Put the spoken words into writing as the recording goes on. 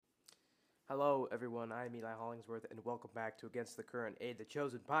Hello, everyone. I'm Eli Hollingsworth, and welcome back to Against the Current, a The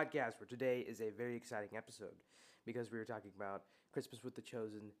Chosen podcast, where today is a very exciting episode because we were talking about Christmas with the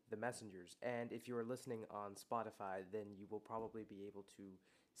Chosen, The Messengers. And if you are listening on Spotify, then you will probably be able to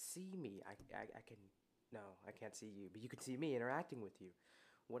see me. I can't see you, but you can see me interacting with you.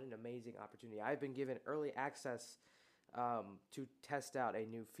 What an amazing opportunity. I've been given early access to test out a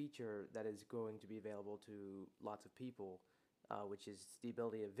new feature that is going to be available to lots of people, which is the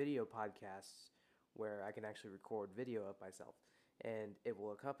ability of video podcasts where I can actually record video of myself and it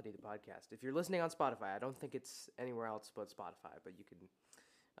will accompany the podcast. If you're listening on Spotify, I don't think it's anywhere else but Spotify, but you can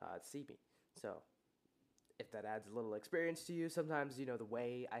see me. So if that adds a little experience to you, sometimes, the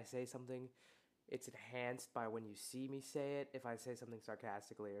way I say something, it's enhanced by when you see me say it. If I say something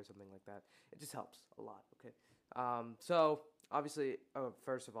sarcastically or something like that, it just helps a lot, okay? So, obviously,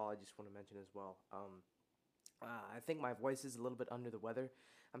 first of all, I just want to mention as well, I think my voice is a little bit under the weather.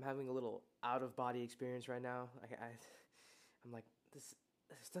 I'm having a little out of body experience right now. I'm like, this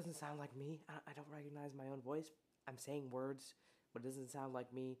doesn't sound like me. I don't recognize my own voice. I'm saying words, but it doesn't sound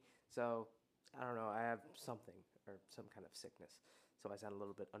like me. So I don't know. I have something or some kind of sickness, so I sound a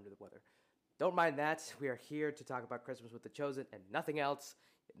little bit under the weather. Don't mind that. We are here to talk about Christmas with the Chosen and nothing else,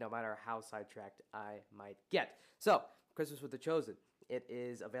 no matter how sidetracked I might get. So, Christmas with the Chosen. It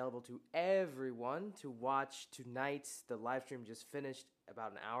is available to everyone to watch tonight. The live stream just finished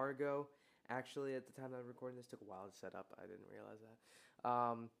about an hour ago. Actually, at the time I'm recording this, took a while to set up. I didn't realize that.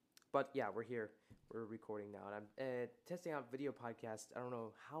 But yeah, we're here. We're recording now, and I'm testing out video podcast. I don't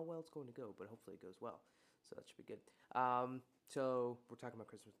know how well it's going to go, but hopefully it goes well. So that should be good. So we're talking about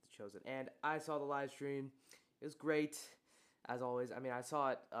Christmas with the Chosen, and I saw the live stream. It was great, as always. I mean, I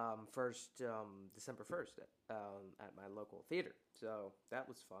saw it first December 1st at my local theater, so that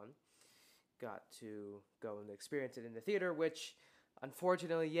was fun. Got to go and experience it in the theater, which,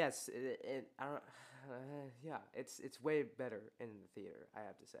 unfortunately, yes, it's way better in the theater, I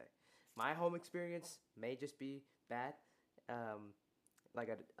have to say. My home experience may just be bad. Like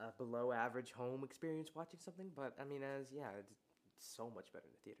a below average home experience watching something, but I mean, it's so much better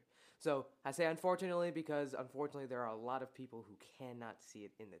in the theater. So I say unfortunately because unfortunately there are a lot of people who cannot see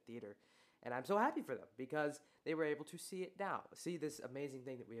it in the theater, and I'm so happy for them because they were able to see it now, see this amazing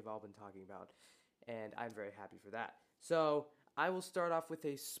thing that we have all been talking about, and I'm very happy for that. So I will start off with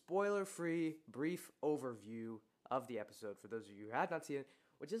a spoiler-free brief overview of the episode for those of you who have not seen it,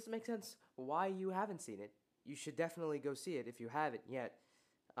 which doesn't make sense why you haven't seen it. You should definitely go see it if you haven't yet,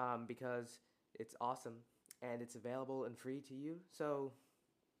 because it's awesome and it's available and free to you. So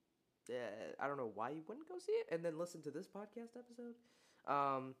I don't know why you wouldn't go see it and then listen to this podcast episode.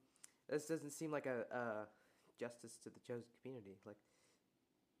 This doesn't seem like a justice to the chosen community. Like,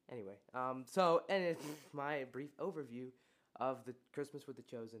 anyway, my brief overview of the Christmas with the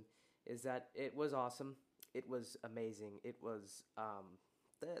Chosen is that it was awesome. It was amazing. It was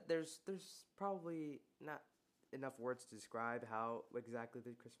there's probably not enough words to describe how exactly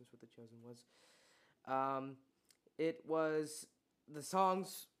the Christmas with the Chosen was. It was, the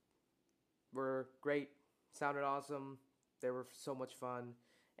songs were great, sounded awesome, they were so much fun,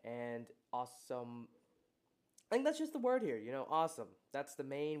 and awesome. I think that's just the word here, awesome. That's the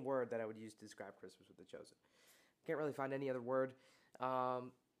main word that I would use to describe Christmas with the Chosen. Can't really find any other word.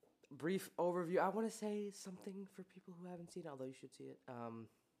 Brief overview. I want to say something for people who haven't seen it, although you should see it.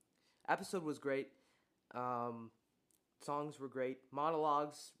 Episode was great. Songs were great.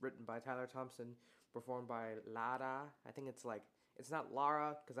 Monologues written by Tyler Thompson, performed by Lara. I think it's not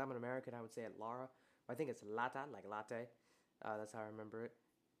Lara, because I'm an American, I would say it Lara. But I think it's Lata, like latte. That's how I remember it.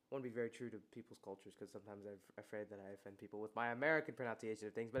 I want to be very true to people's cultures, because sometimes I'm afraid that I offend people with my American pronunciation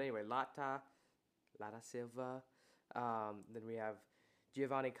of things. But anyway, Lara Silva. Then we have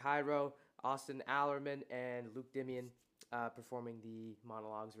Giovanni Cairo, Austin Allerman, and Luke Dimian performing the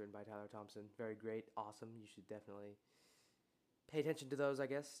monologues written by Tyler Thompson. Very great, awesome. You should definitely pay attention to those, I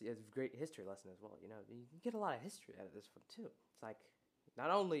guess. It's a great history lesson as well. You can get a lot of history out of this one, too. It's like, not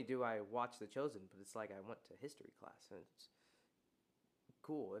only do I watch The Chosen, but it's like I went to history class, and it's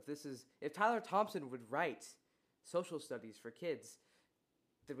cool. If Tyler Thompson would write social studies for kids,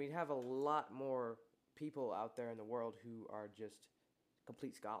 then we'd have a lot more people out there in the world who are just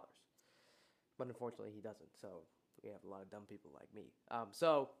complete scholars. But unfortunately, he doesn't, so we have a lot of dumb people like me.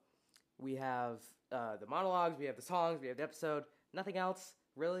 So we have the monologues, we have the songs, we have the episode. Nothing else,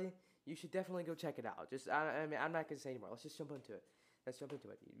 really. You should definitely go check it out. I'm not going to say anymore. Let's just jump into it.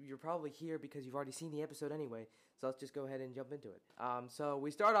 You're probably here because you've already seen the episode anyway, so let's just go ahead and jump into it. So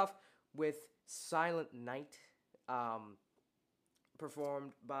we start off with Silent Night,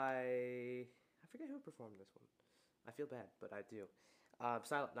 performed by, I forget who performed this one. I feel bad, but I do.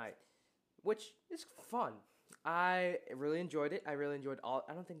 Silent Night which is fun. I really enjoyed it. I really enjoyed all.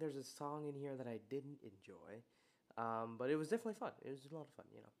 I don't think there's a song in here that I didn't enjoy, but it was definitely fun. It was a lot of fun,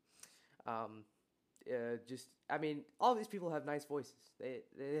 you know. Just I mean, all these people have nice voices.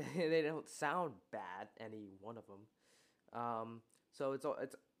 They don't sound bad. Any one of them. So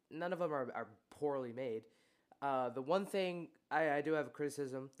it's none of them are poorly made. The one thing I do have a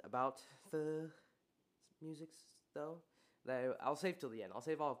criticism about the music though that I'll save till the end. I'll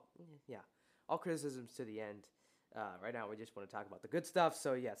save all criticisms to the end. Right now we just want to talk about the good stuff.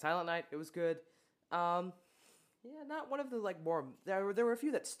 So yeah, Silent Night, it was good. Um, yeah, not one of the like more. There were a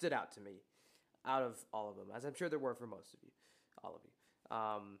few that stood out to me out of all of them, as I'm sure there were for most of you, all of you.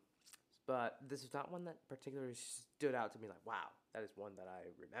 But this is not one that particularly stood out to me like, wow, that is one that I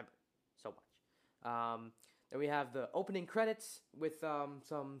remember so much. Then we have the opening credits with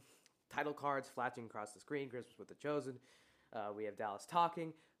some title cards flashing across the screen, Christmas with the Chosen. We have Dallas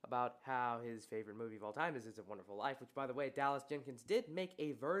talking about how his favorite movie of all time is It's a Wonderful Life, which, by the way, Dallas Jenkins did make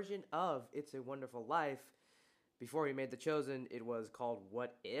a version of It's a Wonderful Life. Before he made The Chosen, it was called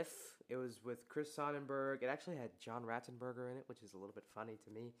What If? It was with Chris Sonnenberg. It actually had John Ratzenberger in it, which is a little bit funny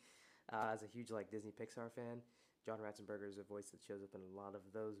to me. As a huge Disney Pixar fan, John Ratzenberger is a voice that shows up in a lot of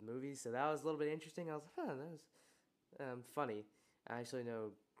those movies, so that was a little bit interesting. I was like, that was funny. I actually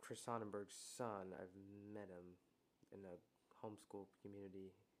know Chris Sonnenberg's son. I've met him in a homeschool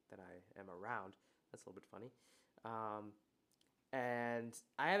community that I am around. That's a little bit funny. And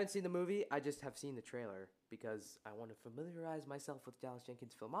I haven't seen the movie. I just have seen the trailer because I want to familiarize myself with Dallas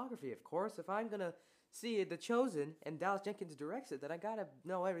Jenkins' filmography. Of course, if I'm going to see The Chosen and Dallas Jenkins directs it, then I got to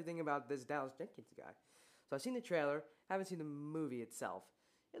know everything about this Dallas Jenkins guy. So I've seen the trailer, haven't seen the movie itself.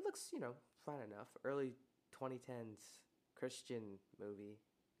 It looks, fine enough. Early 2010s Christian movie.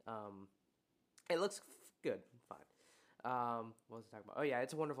 It looks good, fine. What was I talking about? Oh yeah,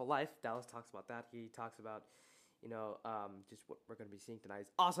 It's a Wonderful Life. Dallas talks about that. He talks about, just what we're going to be seeing tonight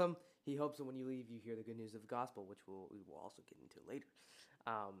is awesome. He hopes that when you leave, you hear the good news of the gospel, which we will also get into later.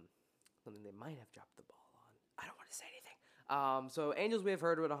 Something they might have dropped the ball on. I don't want to say anything. So Angels We Have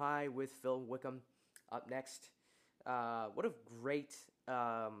Heard on High with Phil Wickham up next. What a great.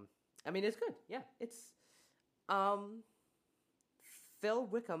 It's good. Yeah, it's. Phil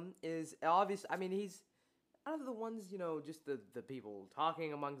Wickham is obvious. I mean, he's out of the ones, just the people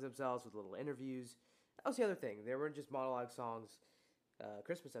talking amongst themselves with little interviews. That was the other thing. They weren't just monologue songs,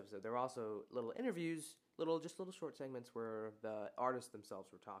 Christmas episode. There were also little interviews, little short segments where the artists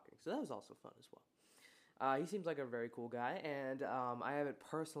themselves were talking. So that was also fun as well. He seems like a very cool guy, and I haven't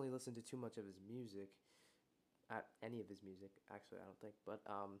personally listened to too much of his music, any of his music, actually, I don't think. But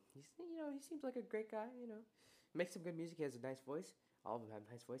he seems like a great guy. Makes some good music. He has a nice voice. All of them have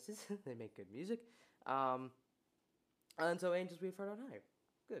nice voices. They make good music. And so Angels We've Heard on High.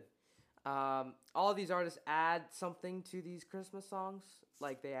 Good. All of these artists add something to these Christmas songs.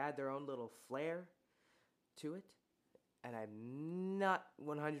 Like, they add their own little flair to it. And I'm not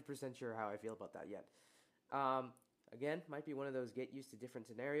 100% sure how I feel about that yet. Again, might be one of those get used to different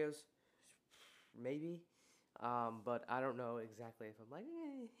scenarios. Maybe. But I don't know exactly if I'm like,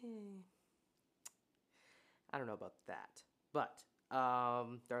 I don't know about that. But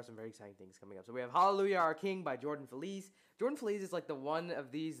there are some very exciting things coming up. So we have Hallelujah Our King by Jordan Feliz. Jordan Feliz is like the one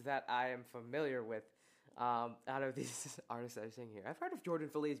of these that I am familiar with out of these artists that I sing here. I've heard of Jordan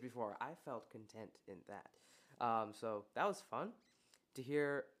Feliz before. I felt content in that. So that was fun to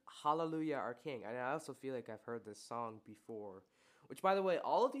hear Hallelujah Our King. And I also feel like I've heard this song before. Which, by the way,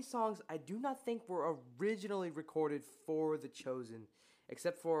 all of these songs I do not think were originally recorded for The Chosen.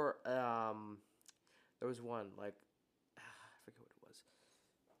 Except for, there was one, like, I forget what it was.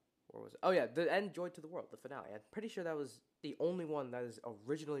 Where was it? Oh yeah, the end, Joy to the World, the finale. I'm pretty sure that was the only one that is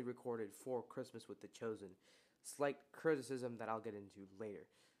originally recorded for Christmas with The Chosen. Slight criticism that I'll get into later.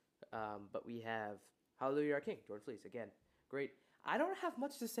 But we have Hallelujah Our King, Jordan Feliz. Again, great. I don't have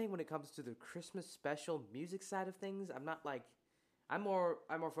much to say when it comes to the Christmas special music side of things. I'm more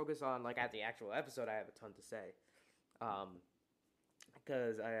focused on, like, at the actual episode, I have a ton to say.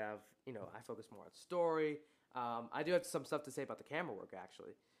 Because I have, I focus more on story. I do have some stuff to say about the camera work,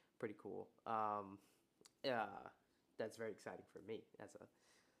 actually. Pretty cool. That's very exciting for me as a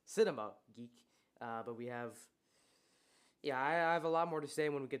cinema geek. But we have, I have a lot more to say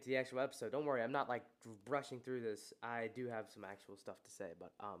when we get to the actual episode. Don't worry, I'm not, like, brushing through this. I do have some actual stuff to say.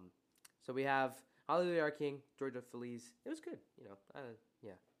 But, so we have Hallelujah Our King, Jordan Feliz. It was good,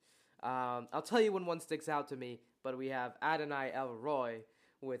 I'll tell you when one sticks out to me, but we have Adonai Elroy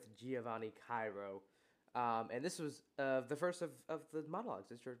with Giovanni Cairo. And this was the first of the monologues.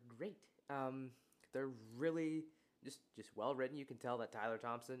 These are great. They're really just well written. You can tell that Tyler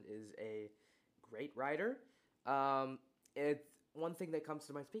Thompson is a great writer. It's one thing that comes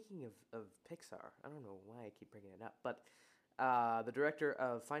to mind. Speaking of Pixar, I don't know why I keep bringing it up, but the director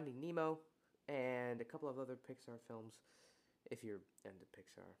of Finding Nemo and a couple of other Pixar films, if you're into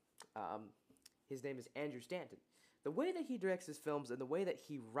Pixar, his name is Andrew Stanton. The way that he directs his films and the way that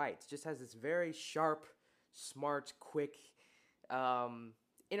he writes just has this very sharp, smart, quick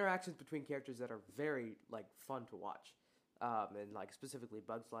interactions between characters that are very like fun to watch, and like specifically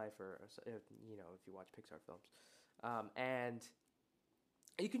Bug's Life or you know, if you watch Pixar films, and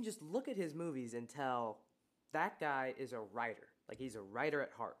you can just look at his movies and tell that guy is a writer. Like, he's a writer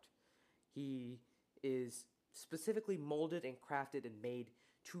at heart. He is specifically molded and crafted and made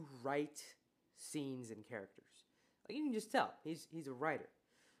to write scenes and characters. Like, you can just tell he's a writer.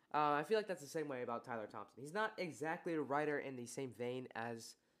 I feel like that's the same way about Tyler Thompson. He's not exactly a writer in the same vein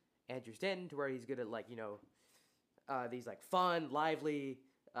as Andrew Stanton, to where he's good at, like, you know, these like fun, lively,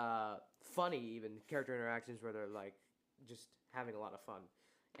 funny even character interactions where they're like just having a lot of fun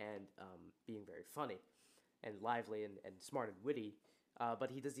and being very funny and lively and smart and witty.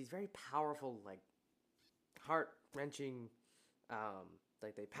 But he does these very powerful, like, heart-wrenching,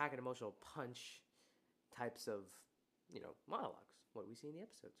 like, they pack an emotional punch types of, you know, monologues, what we see in the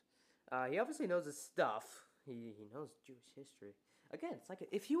episodes. He obviously knows his stuff. He knows Jewish history. Again, it's like,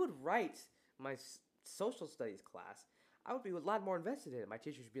 if he would write my social studies class, I would be a lot more invested in it. My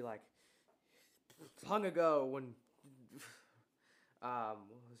teachers would be like, long ago when, what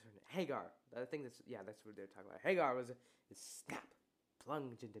was her name? Hagar. I think that's what they're talking about. Hagar was snap,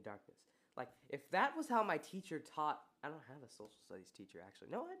 plunged into darkness. Like, if that was how my teacher taught, I don't have a social studies teacher, actually.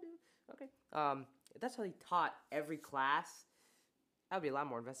 No, I do. Okay. If that's how he taught every class, I would be a lot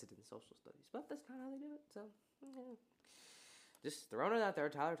more invested in social studies. But that's kind of how they do it, so, yeah. Just throwing it out there,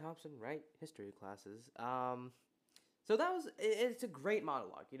 Tyler Thompson, right? History classes. So that was, it's a great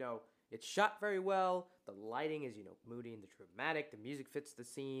monologue, you know. It's shot very well. The lighting is, you know, moody and dramatic. The music fits the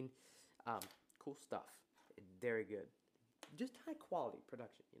scene. Cool stuff. Very good. Just high quality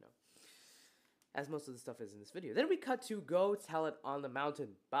production, you know. As most of the stuff is in this video. Then we cut to Go Tell It on the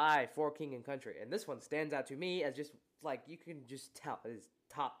Mountain by For King and Country. And this one stands out to me as just, like, you can just tell it is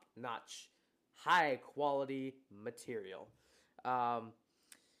top-notch, high-quality material.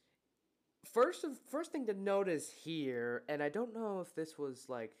 First thing to notice here, and I don't know if this was,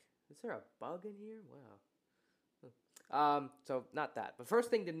 like, is there a bug in here? Wow. So not that. But first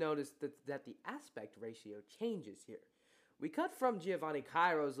thing to notice that the aspect ratio changes here. We cut from Giovanni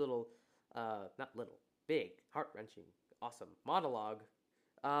Cairo's big, heart-wrenching, awesome monologue.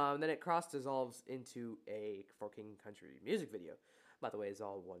 Then it cross-dissolves into a For King and Country music video. By the way, it's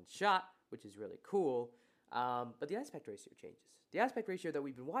all one shot, which is really cool. But the aspect ratio changes. The aspect ratio that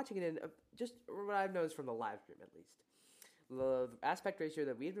we've been watching it in, just what I've noticed from the live stream at least. The aspect ratio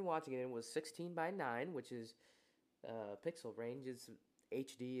that we've been watching it in was 16:9, which is pixel range. Is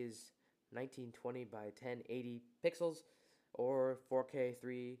HD is 1920 by 1080 pixels, or 4K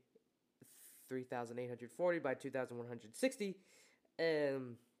 3840 by 2160,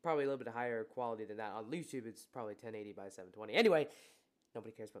 and probably a little bit higher quality than that. On YouTube, it's probably 1080 by 720. Anyway,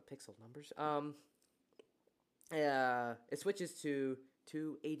 nobody cares about pixel numbers. It switches to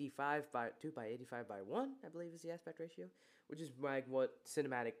 285 by 2:85 by 1, I believe is the aspect ratio, which is like what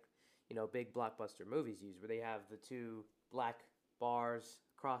cinematic, you know, big blockbuster movies use, where they have the two black bars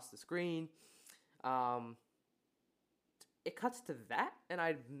across the screen. It cuts to that, and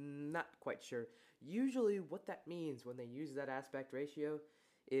I'm not quite sure. Usually what that means when they use that aspect ratio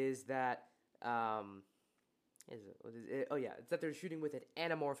is that, it's that they're shooting with an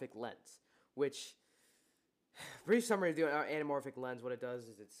anamorphic lens, which, brief summary of the anamorphic lens, what it does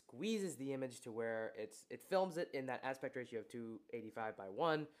is it squeezes the image to where it films it in that aspect ratio of 285 by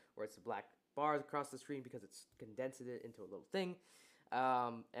 1, where it's the black bars across the screen because it's condensed it into a little thing.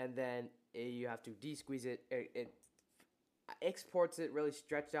 And then you have to de-squeeze it. It exports it really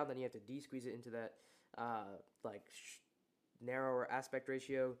stretched out, then you have to de-squeeze it into that narrower aspect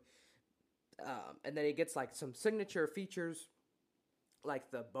ratio. And then it gets like some signature features,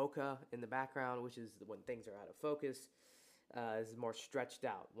 like the bokeh in the background, which is when things are out of focus, is more stretched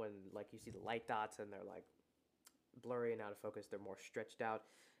out. When, like, you see the light dots and they're like blurry and out of focus, they're more stretched out.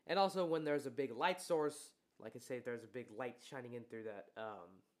 And also when there's a big light source, like I say, if there's a big light shining in through that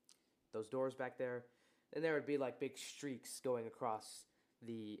those doors back there, then there would be like big streaks going across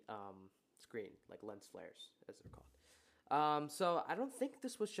the screen, like lens flares, as they're called. So I don't think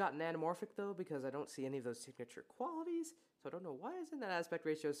this was shot in anamorphic, though, because I don't see any of those signature qualities. So I don't know why it's in that aspect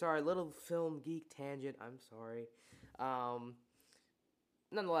ratio. Sorry, little film geek tangent. I'm sorry.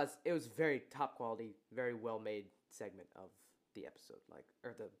 Nonetheless, it was very top quality, very well made segment of the episode, like,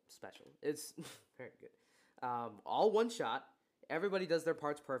 or the special. It's very good. All one shot. Everybody does their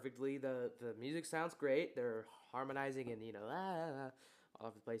parts perfectly. The music sounds great. They're harmonizing and all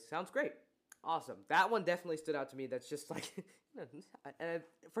over the place. Sounds great. Awesome. That one definitely stood out to me. That's just like, and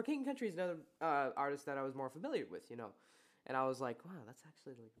for King Country is another artist that I was more familiar with, and I was like, wow, that's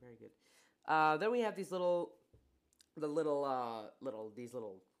actually like very good. Then we have these little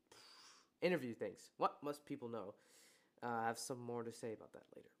interview things. What must people know? I have some more to say about that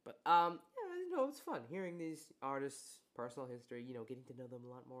later. But it's fun hearing these artists' personal history. Getting to know them a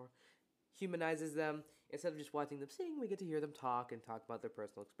lot more humanizes them. Instead of just watching them sing, we get to hear them talk and talk about their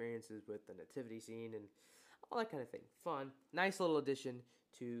personal experiences with the nativity scene and all that kind of thing. Fun, nice little addition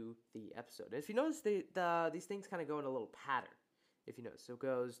to the episode. And if you notice, these things kind of go in a little pattern. If you notice, so it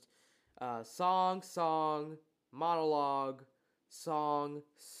goes song, monologue, song,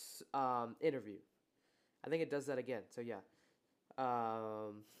 interview. I think it does that again. So yeah,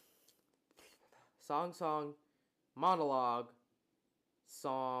 song, monologue,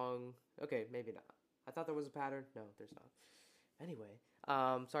 song. Okay, maybe not. I thought there was a pattern. No, there's not. Anyway,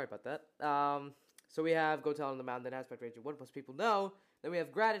 sorry about that. So we have Go Tell on the Mountain, Aspect Ratio, What Must People Know? Then we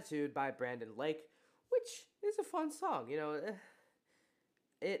have Gratitude by Brandon Lake, which is a fun song.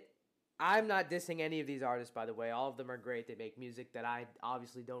 I'm not dissing any of these artists, by the way. All of them are great. They make music that I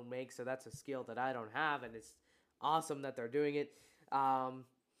obviously don't make, so that's a skill that I don't have, and it's awesome that they're doing it. I'm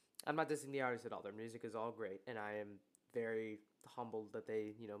not dissing the artists at all. Their music is all great, and I am very humbled that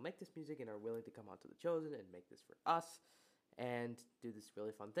they, make this music and are willing to come onto The Chosen and make this for us and do this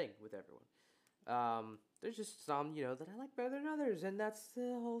really fun thing with everyone. There's just some, that I like better than others, and that's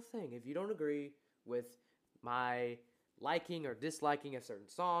the whole thing. If you don't agree with my liking or disliking of certain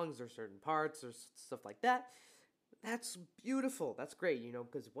songs or certain parts or stuff like that, that's beautiful. That's great,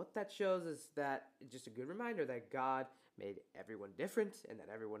 because what that shows is that just a good reminder that God made everyone different and that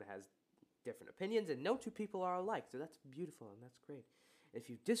everyone has different opinions and no two people are alike. So that's beautiful and that's great. If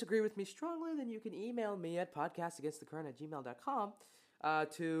you disagree with me strongly, then you can email me at podcastagainstthecurrent@gmail.com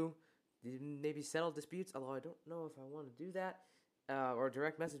to maybe settle disputes, although I don't know if I want to do that. Or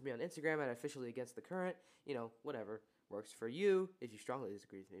direct message me on Instagram at officiallyagainstthecurrent. Whatever works for you if you strongly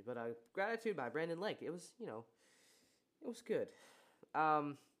disagree with me. But Gratitude by Brandon Lake. It was, it was good.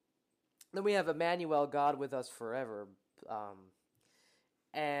 Then we have Emmanuel, God with Us Forever.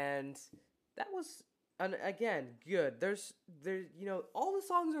 And that was, again, good. There's, all the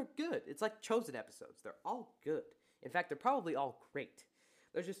songs are good. It's like Chosen episodes. They're all good. In fact, they're probably all great.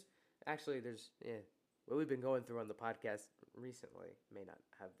 What we've been going through on the podcast recently may not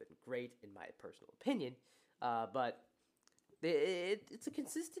have been great in my personal opinion, but it's a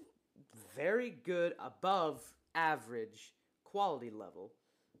consistent, very good, above average quality level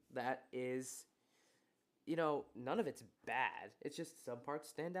that is, none of it's bad. It's just some parts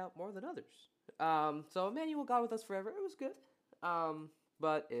stand out more than others. So Emmanuel, God with Us Forever, it was good,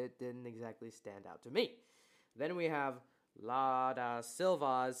 but it didn't exactly stand out to me. Then we have Lada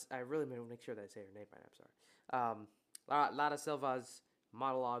Silva's, I really want to make sure that I say her name right, I'm sorry. Lada Silva's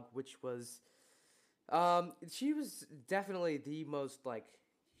monologue, which was, she was definitely the most, like,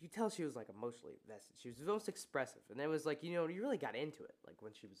 you tell she was, like, emotionally invested. She was the most expressive, and it was, like, you really got into it, like,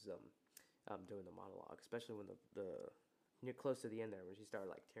 when she was, doing the monologue, especially when near close to the end there, when she started,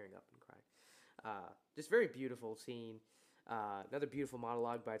 like, tearing up and crying. Just very beautiful scene. Another beautiful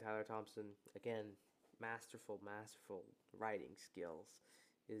monologue by Tyler Thompson. Again, masterful writing skills.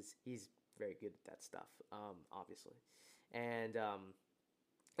 He's very good at that stuff, obviously. And,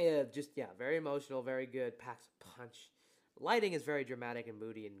 very emotional, very good, packs a punch. Lighting is very dramatic and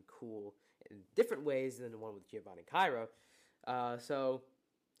moody and cool in different ways than the one with Giovanni Cairo. So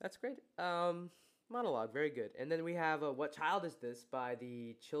that's great. Monologue, very good. And then we have What Child Is This by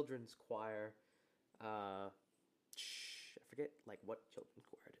the Children's Choir. I forget what children's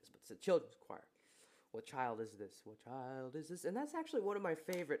choir it is, but it's a children's choir. What child is this? What child is this? And that's actually one of my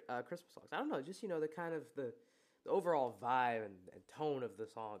favorite Christmas songs. I don't know, just, the kind of the overall vibe and tone of the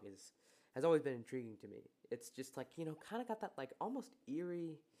song has always been intriguing to me. It's just like, kind of got that like almost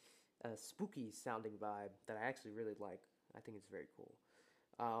eerie, spooky sounding vibe that I actually really like. I think it's very cool.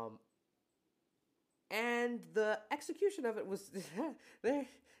 And the execution of it was, it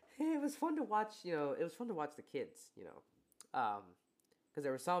was fun to watch, it was fun to watch the kids, because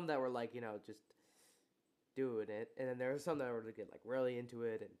there were some that were like, just doing it, and then there were some that were to get like really into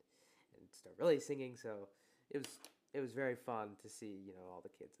it and start really singing, so it was very fun to see, all the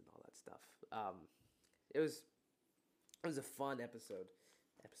kids and all that stuff. It was a fun episode.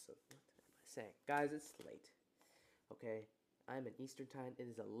 What am I saying? Guys, it's late. Okay? I'm in Eastern Time. It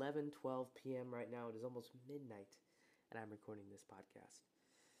is 11:12 p.m. right now. It is almost midnight, and I'm recording this podcast.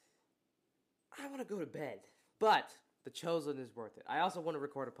 I want to go to bed, but The Chosen is worth it. I also want to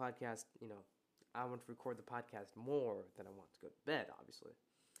record a podcast. I want to record the podcast more than I want to go to bed, obviously.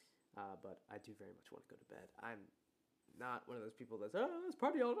 But I do very much want to go to bed. I'm not one of those people that's, let's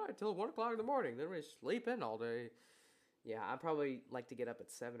party all night till 1 o'clock in the morning. Then we sleep in all day. Yeah, I probably like to get up at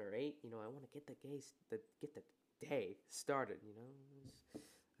 7 or 8. I want to get the day started,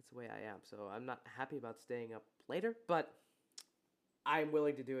 That's the way I am. So I'm not happy about staying up later, but I'm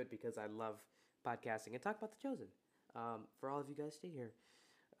willing to do it because I love podcasting and talk about The Chosen. For all of you guys stay here,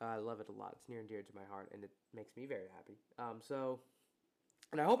 I love it a lot. It's near and dear to my heart, and it makes me very happy.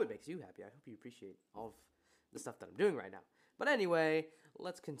 And I hope it makes you happy. I hope you appreciate all of the stuff that I'm doing right now. But anyway,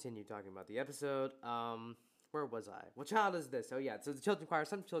 let's continue talking about the episode. Where was I? What child is this? Oh yeah, so the children's choir.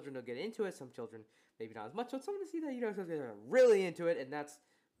 Some children will get into it. Some children maybe not as much. So it's someone to see that some children are really into it, and that's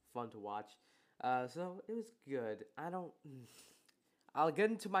fun to watch. So it was good. I'll get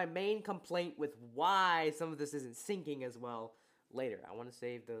into my main complaint with why some of this isn't syncing as well later. I want to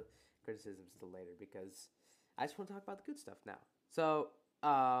save the criticisms till later because I just want to talk about the good stuff now. So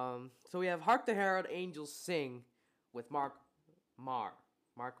we have Hark the Herald Angels Sing with Mark Marr.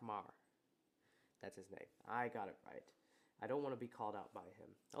 That's his name. I got it right. I don't want to be called out by him.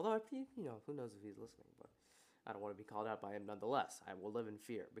 Although, who knows if he's listening, but I don't want to be called out by him nonetheless. I will live in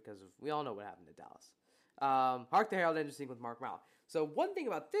fear because we all know what happened to Dallas. Hark the Herald Angels Sing with Mark Marr. So one thing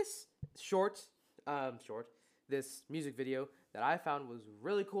about this this music video that I found was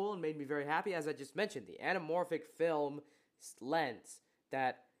really cool and made me very happy, as I just mentioned, the anamorphic film lens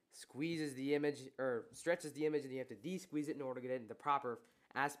that squeezes the image or stretches the image, and you have to de-squeeze it in order to get it in the proper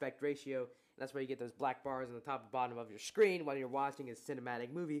aspect ratio. And that's why you get those black bars on the top and bottom of your screen while you're watching a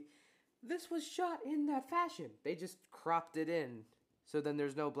cinematic movie. This was shot in that fashion. They just cropped it in, so then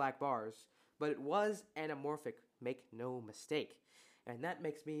there's no black bars. But it was anamorphic, make no mistake. And that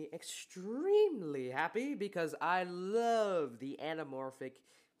makes me extremely happy because I love the anamorphic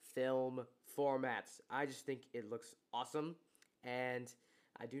film formats. I just think it looks awesome, and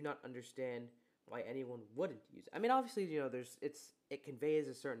I do not understand why anyone wouldn't use it. I mean, obviously, it conveys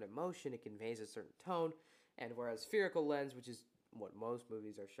a certain emotion, it conveys a certain tone, and whereas spherical lens, which is what most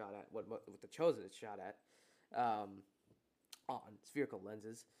movies are shot at, what The Chosen is shot at, on spherical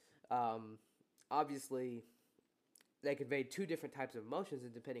lenses, obviously they convey two different types of emotions,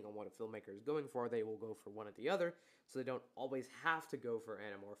 and depending on what a filmmaker is going for, they will go for one or the other, so they don't always have to go for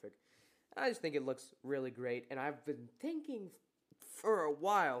anamorphic. And I just think it looks really great, and I've been thinking for a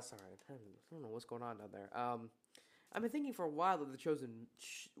while, sorry, I don't know what's going on down there, I've been thinking for a while that The Chosen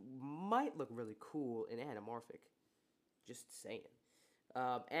might look really cool in anamorphic, just saying.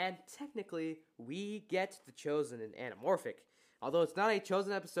 And technically, we get The Chosen in anamorphic. Although it's not a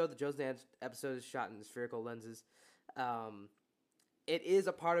Chosen episode, the Chosen episode is shot in spherical lenses. It is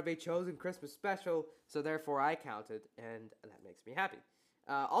a part of a Chosen Christmas special, so therefore I count it, and that makes me happy.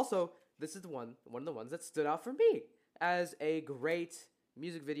 Also, this is one of the ones that stood out for me as a great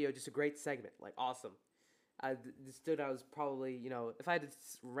music video, just a great segment, like awesome. This stood out as probably, if I had to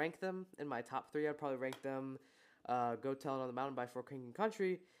rank them in my top 3, I'd probably rank them Go Tell It on the Mountain by For King and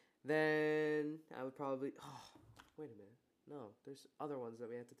Country. Then I would probably, wait a minute. No, there's other ones that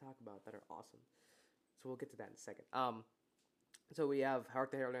we have to talk about that are awesome. So we'll get to that in a second. So we have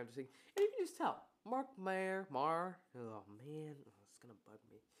Hark the Herald Angels Sing, and you can just tell Mark Marr. Oh man, it's gonna bug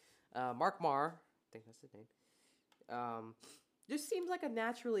me. Mark Marr, I think that's his name. Just seems like a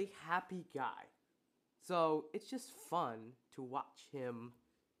naturally happy guy. So it's just fun to watch him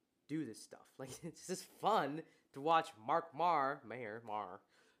do this stuff. Like it's just fun to watch Mark Marr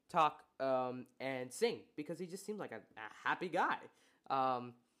talk and sing because he just seems like a happy guy.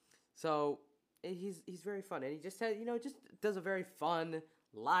 So he's very fun, and he just said, just does a very fun,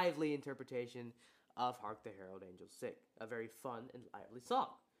 lively interpretation of Hark the Herald Angels Sing. A very fun and lively song,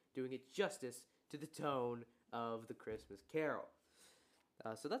 doing it justice to the tone of the Christmas Carol.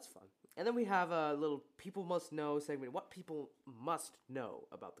 So that's fun. And then we have a little People Must Know segment. What people must know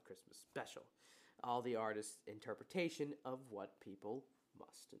about the Christmas special. All the artists' interpretation of what people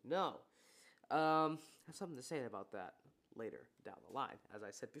must know. I have something to say about that later down the line, as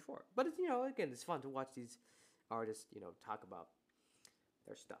I said before. But it's, again, it's fun to watch these artists, talk about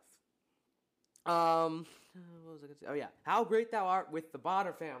their stuff. What was I going to say? Oh yeah, How Great Thou Art with the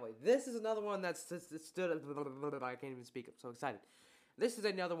Bonner Family. This is another one that stood. I can't even speak. I'm so excited. This is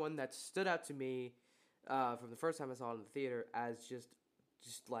another one that stood out to me from the first time I saw it in the theater as just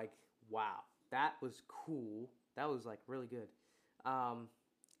like, wow, that was cool. That was like really good. And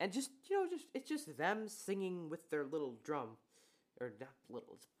it's just them singing with their little drum. or not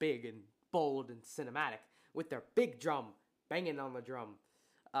little, it's big and bold and cinematic with their big drum banging on the drum.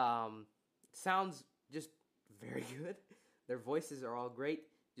 Sounds just very good. Their voices are all great.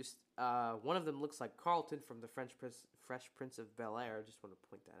 Just one of them looks like Carlton from the Fresh Prince of Bel-Air. I just want to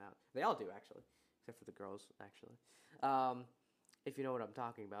point that out. They all do, actually, except for the girls, actually. If you know what I'm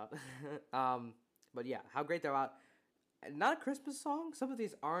talking about. But yeah, How Great Thou Art. Not a Christmas song. Some of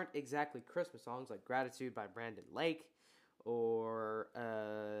these aren't exactly Christmas songs, like Gratitude by Brandon Lake, or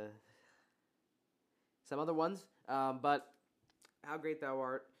some other ones. But How Great Thou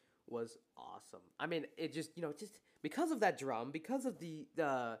Art was awesome. I mean, it just, just because of that drum, because of the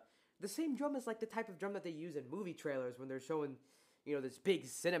same drum is like the type of drum that they use in movie trailers when they're showing, this big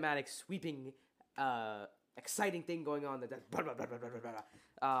cinematic sweeping, exciting thing going on. That blah, blah, blah, blah, blah, blah,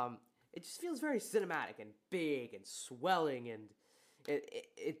 blah. It just feels very cinematic and big and swelling, and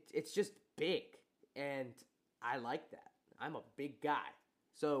it's just big, and I like that. I'm a big guy,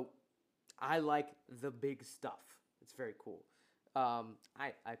 so I like the big stuff. It's very cool.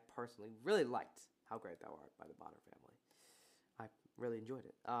 I personally really liked How Great Thou Art by the Bonner Family. I really enjoyed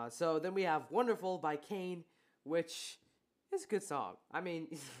it. So then we have Wonderful by Kane, which is a good song. I mean,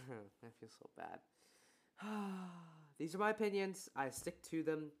 I feel so bad. These are my opinions. I stick to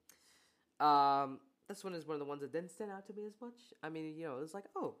them. This one is one of the ones that didn't stand out to me as much. I mean, it was like,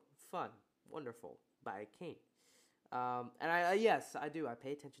 oh, fun, wonderful by Kane. And yes, I do. I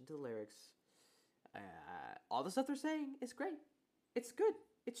pay attention to the lyrics. All the stuff they're saying is great. It's good.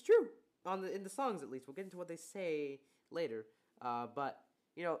 It's true. In the songs, at least. We'll get into what they say later. But,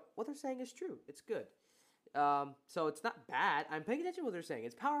 what they're saying is true. It's good. So it's not bad. I'm paying attention to what they're saying.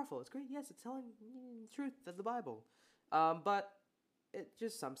 It's powerful. It's great. Yes, it's telling the truth of the Bible. But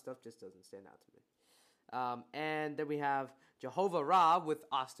some stuff just doesn't stand out to me. And then we have Jehovah Ra with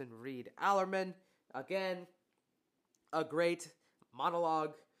Austin Reed Allerman. Again, a great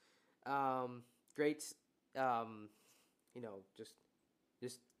monologue. Great,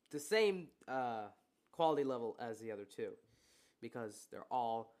 just the same quality level as the other two, because they're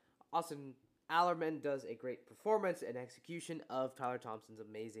all Austin Allerman does a great performance and execution of Tyler Thompson's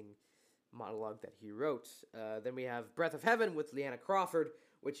amazing monologue that he wrote. Then we have Breath of Heaven with Leanna Crawford,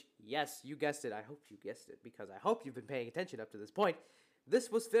 which, yes, you guessed it. I hope you guessed it, because I hope you've been paying attention up to this point.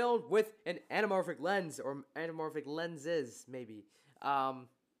 This was filmed with an anamorphic lens, or anamorphic lenses, maybe. It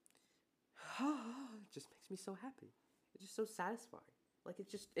just makes me so happy. It's just so satisfying. Like,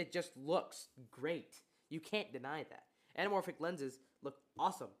 it just looks great. You can't deny that. Anamorphic lenses look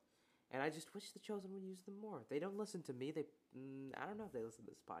awesome. And I just wish The Chosen would use them more. They don't listen to me. I don't know if they listen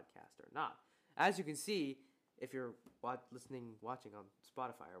to this podcast or not. As you can see, if you're watching on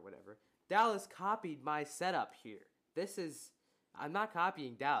Spotify or whatever, Dallas copied my setup here. I'm not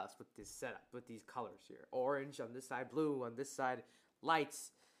copying Dallas with this setup, with these colors here. Orange on this side, blue on this side,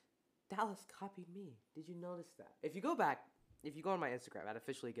 lights. Dallas copied me. Did you notice that? If you go on my Instagram at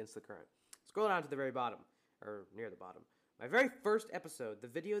Officially Against the Current, scroll down to the very bottom, or near the bottom. My very first episode, the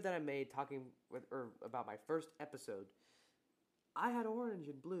video that I made about my first episode, I had orange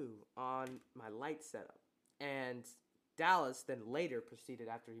and blue on my light setup. And Dallas then later proceeded,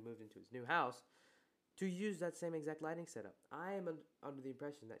 after he moved into his new house, to use that same exact lighting setup. I am under the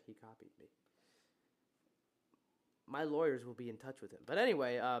impression that he copied me. My lawyers will be in touch with him. But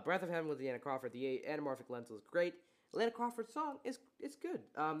anyway, Breath of Heaven with Leanna Crawford, the anamorphic lens was great. Leanna Crawford's song is good.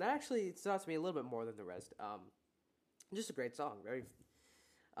 That actually stood out to me a little bit more than the rest. Just a great song. Very,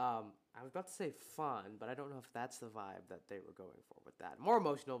 I was about to say fun, but I don't know if that's the vibe that they were going for with that. More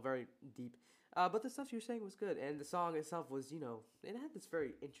emotional, very deep. But the stuff you were saying was good, and the song itself was, it had this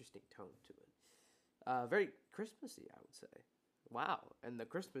very interesting tone to it. Very Christmassy, I would say. Wow. And the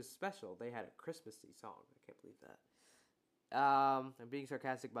Christmas special, they had a Christmassy song. I can't believe that. I'm being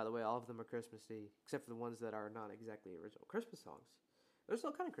sarcastic, by the way. All of them are Christmassy, except for the ones that are not exactly original Christmas songs. They're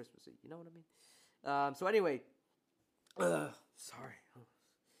still kind of Christmassy, you know what I mean? So anyway, sorry. I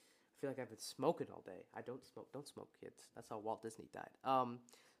feel like I've been smoking all day. I don't smoke. Don't smoke, kids. That's how Walt Disney died.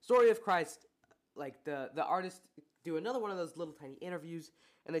 Story of Christ, like the artists do another one of those little tiny interviews,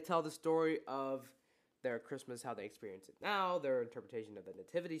 and they tell the story of their Christmas, how they experience it now, their interpretation of the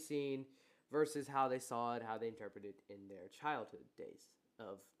nativity scene, versus how they saw it, how they interpreted it in their childhood days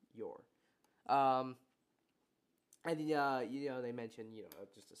of yore. And they mention,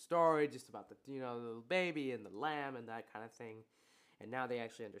 just a story, just about the, the little baby and the lamb and that kind of thing. And now they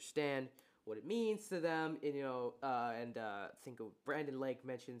actually understand what it means to them. And, I think Brandon Lake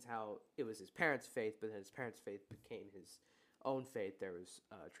mentions how it was his parents' faith, but then his parents' faith became his own faith. There was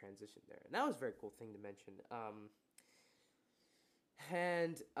a transition there. And that was a very cool thing to mention.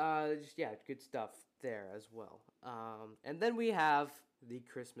 And just, yeah, good stuff there as well. And then we have the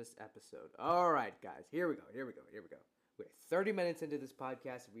Christmas episode. All right, guys, here we go. We're 30 minutes into this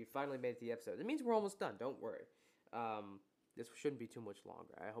podcast, and we finally made it to the episode. It means we're almost done. Don't worry. This shouldn't be too much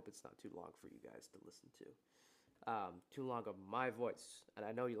longer. I hope it's not too long for you guys to listen to. Too long of my voice, and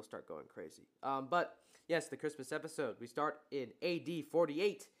I know you'll start going crazy. But yes, the Christmas episode. We start in AD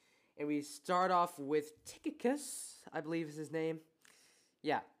 48, and we start off with Tychicus, I believe is his name.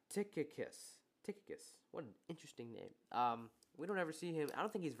 Yeah, Tychicus. What an interesting name. We don't ever see him. I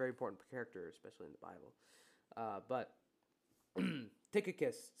don't think he's a very important character, especially in the Bible. But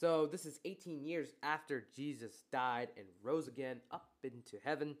Tychicus. So this is 18 years after Jesus died and rose again up into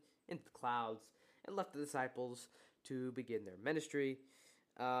heaven, into the clouds, and left the disciples to begin their ministry.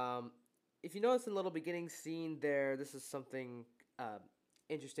 If you notice in the little beginning scene there, this is something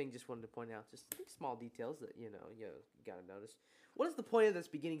interesting. Just wanted to point out, just small details that you gotta notice. What is the point of this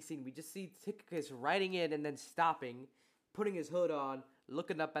beginning scene? We just see Tychicus riding in and then stopping, putting his hood on,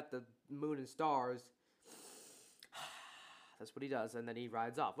 looking up at the moon and stars. That's what he does, and then he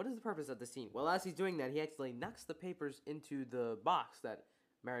rides off. What is the purpose of the scene? Well, as he's doing that, he actually knocks the papers into the box that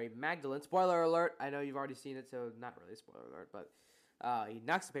Mary Magdalene, spoiler alert, I know you've already seen it, so not really spoiler alert, but he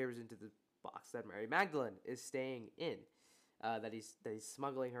knocks the papers into the box that Mary Magdalene is staying in, that he's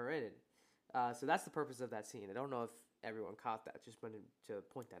smuggling her in. So that's the purpose of that scene. I don't know if everyone caught that, just wanted to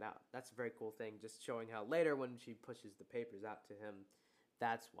point that out. That's a very cool thing, just showing how later when she pushes the papers out to him,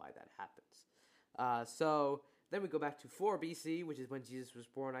 that's why that happens. So then we go back to 4 BC, which is when Jesus was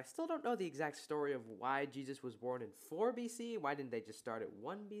born. I still don't know the exact story of why Jesus was born in 4 BC. Why didn't they just start at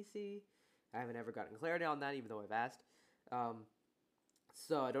 1 BC? I haven't ever gotten clarity on that, even though I've asked.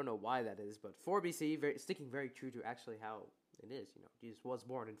 So I don't know why that is, but 4 BC, sticking very true to actually how it is. Jesus was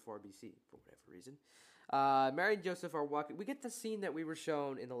born in 4 BC for whatever reason. Mary and Joseph are walking. We get the scene that we were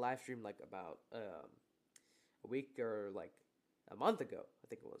shown in the live stream like about a week or like a month ago, I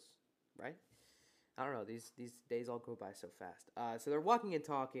think it was, right? I don't know, these days all go by so fast. So they're walking and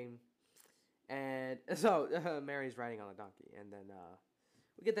talking, and so Mary's riding on a donkey, and then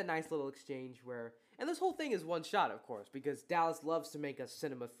we get that nice little exchange where, and this whole thing is one shot, of course, because Dallas loves to make us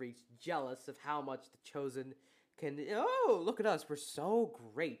cinema freaks jealous of how much The Chosen can, look at us, we're so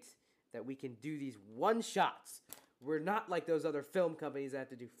great that we can do these one shots. We're not like those other film companies that have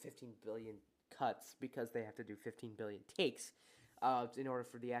to do 15 billion cuts because they have to do 15 billion takes in order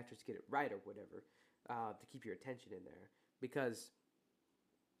for the actors to get it right or whatever, to keep your attention in there. Because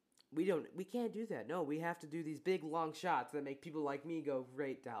we can't do that. No, we have to do these big long shots that make people like me go,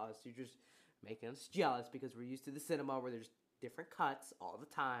 great, Dallas, you're just making us jealous because we're used to the cinema where there's different cuts all the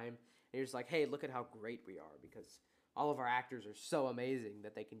time. And you're just like, hey, look at how great we are because all of our actors are so amazing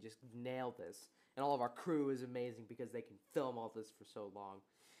that they can just nail this. And all of our crew is amazing because they can film all this for so long.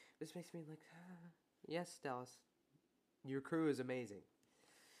 This makes me like, yes, Dallas, your crew is amazing.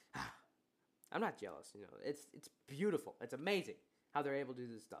 I'm not jealous, It's beautiful. It's amazing how they're able to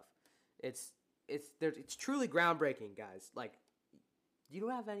do this stuff. It's truly groundbreaking, guys. Like, you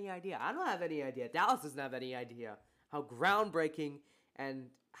don't have any idea. I don't have any idea. Dallas doesn't have any idea how groundbreaking and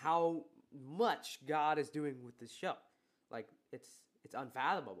how much God is doing with this show. Like, it's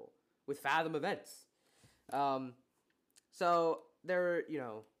unfathomable with Fathom Events. So they're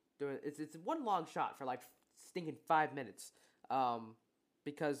doing it's one long shot for like stinking 5 minutes.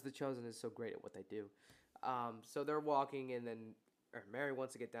 Because The Chosen is so great at what they do. So they're walking, and then Mary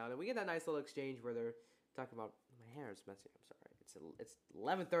wants to get down, and we get that nice little exchange where they're talking about, my hair is messy, I'm sorry. It's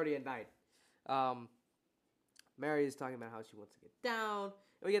 11:30 at night. Mary is talking about how she wants to get down,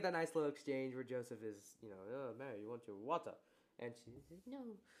 and we get that nice little exchange where Joseph is, oh, Mary, you want your water? And she says,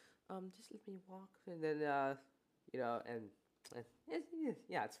 no, just let me walk. And then,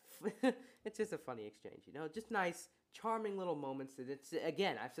 it's just a funny exchange, just nice, charming little moments. And it's,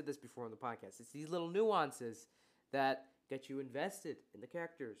 again, I've said this before on the podcast, it's these little nuances that get you invested in the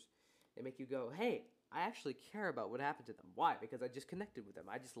characters. They make you go, hey, I actually care about what happened to them. Why? Because I just connected with them.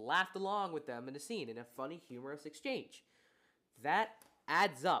 I just laughed along with them in a scene, in a funny, humorous exchange. That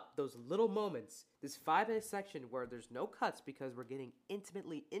adds up, those little moments, this 5-minute section where there's no cuts because we're getting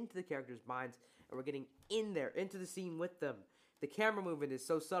intimately into the characters' minds and we're getting in there, into the scene with them. The camera movement is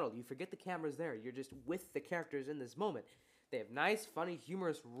so subtle. You forget the camera's there. You're just with the characters in this moment. They have nice, funny,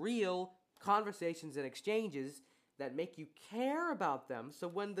 humorous, real conversations and exchanges that make you care about them. So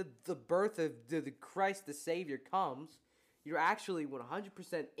when the birth of the Christ the Savior comes, you're actually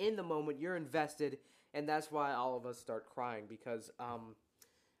 100% in the moment. You're invested, and that's why all of us start crying, because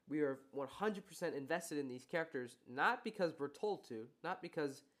we are 100% invested in these characters, not because we're told to, not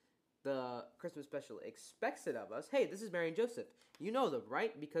because the Christmas special expects it of us. Hey, this is Mary and Joseph. You know them,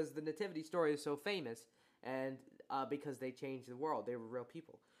 right? Because the nativity story is so famous, and because they changed the world. They were real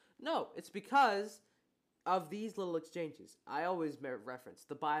people. No, it's because of these little exchanges. I always reference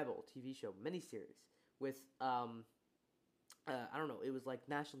the Bible TV show miniseries with I don't know. It was like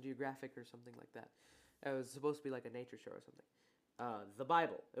National Geographic or something like that. It was supposed to be like a nature show or something. The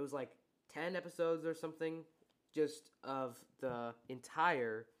Bible. It was like 10 episodes or something, just of the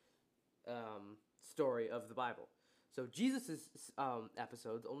entire story of the Bible. So Jesus'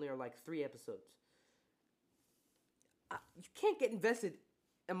 episodes only are like 3 episodes. You can't get invested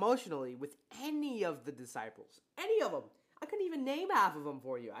emotionally with any of the disciples. Any of them. I couldn't even name half of them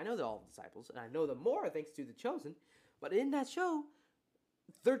for you. I know they're all disciples, and I know them more thanks to The Chosen. But in that show,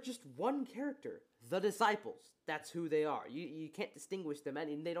 they're just one character. The disciples. That's who they are. You can't distinguish them.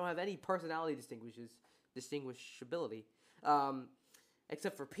 They don't have any personality distinguishability.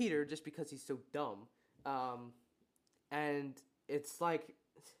 Except for Peter, just because he's so dumb. And it's like,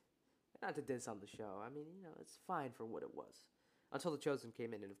 not to diss on the show. I mean, it's fine for what it was. Until The Chosen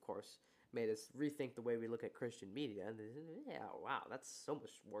came in and, of course, made us rethink the way we look at Christian media. And yeah, wow, that's so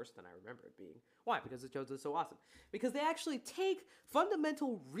much worse than I remember it being. Why? Because The Chosen is so awesome. Because they actually take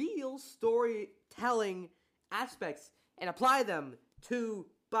fundamental, real storytelling aspects and apply them to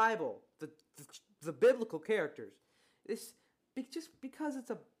Bible, the biblical characters. Just because it's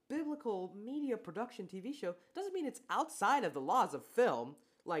a biblical media production TV show doesn't mean it's outside of the laws of film.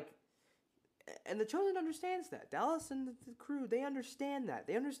 And The Chosen understands that. Dallas and the crew, they understand that.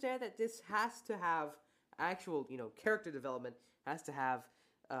 They understand that this has to have actual, character development, has to have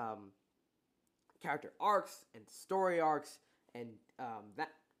character arcs and story arcs and that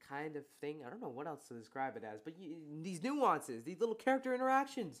kind of thing. I don't know what else to describe it as, but these nuances, these little character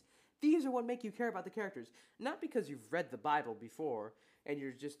interactions, these are what make you care about the characters. Not because you've read the Bible before and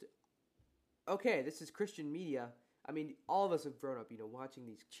you're just, okay, this is Christian media. I mean, all of us have grown up, watching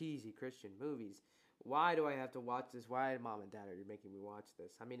these cheesy Christian movies. Why do I have to watch this? Why, Mom and Dad, are you making me watch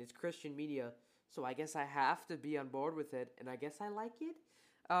this? I mean, it's Christian media, so I guess I have to be on board with it, and I guess I like it.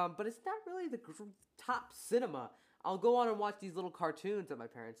 But it's not really the top cinema. I'll go on and watch these little cartoons that my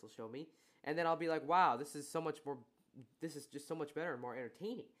parents will show me, and then I'll be like, wow, this is just so much better and more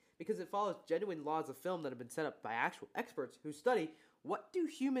entertaining. Because it follows genuine laws of film that have been set up by actual experts who study what do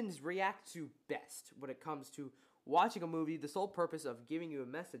humans react to best when it comes to watching a movie, the sole purpose of giving you a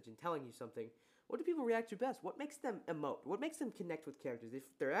message and telling you something. What do people react to best? What makes them emote? What makes them connect with characters? If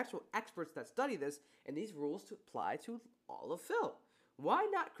they're actual experts that study this, and these rules to apply to all of film. Why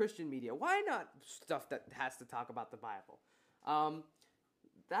not Christian media? Why not stuff that has to talk about the Bible?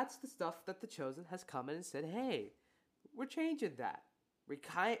 That's the stuff that The Chosen has come in and said, hey, we're changing that. We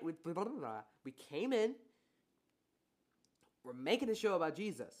came in, we're making a show about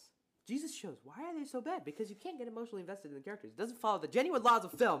Jesus. Jesus shows, why are they so bad? Because you can't get emotionally invested in the characters. It doesn't follow the genuine laws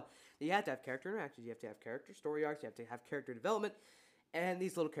of film. You have to have character interactions. You have to have character story arcs. You have to have character development. And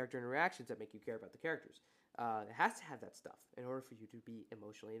these little character interactions that make you care about the characters. It has to have that stuff in order for you to be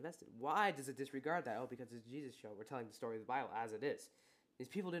emotionally invested. Why does it disregard that? Oh, because it's a Jesus show. We're telling the story of the Bible as it is. These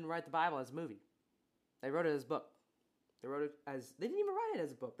people didn't write the Bible as a movie. They wrote it as a book. They didn't even write it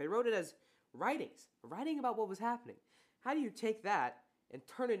as a book. They wrote it as writing about what was happening. How do you take that and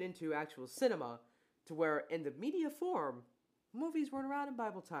turn it into actual cinema to where in the media form, movies weren't around in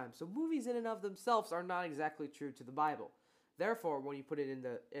Bible times. So movies in and of themselves are not exactly true to the Bible. Therefore, when you put it in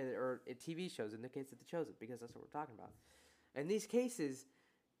TV shows, in the case of The Chosen, because that's what we're talking about. In these cases,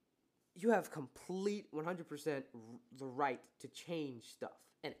 you have complete 100% the right to change stuff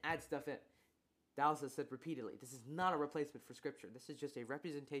and add stuff in. Dallas has said repeatedly, this is not a replacement for Scripture. This is just a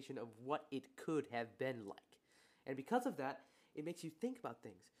representation of what it could have been like. And because of that, it makes you think about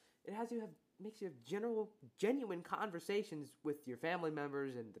things. Makes you have genuine conversations with your family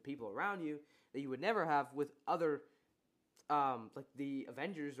members and the people around you that you would never have with other, like the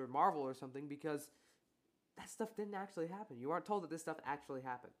Avengers or Marvel or something, because that stuff didn't actually happen. You aren't told that this stuff actually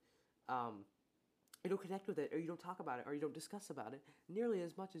happened. You don't connect with it, or you don't talk about it, or you don't discuss about it nearly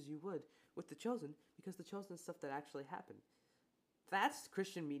as much as you would with The Chosen, because The Chosen is stuff that actually happened. That's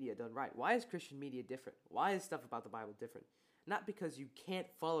Christian media done right. Why is Christian media different? Why is stuff about the Bible different? Not because you can't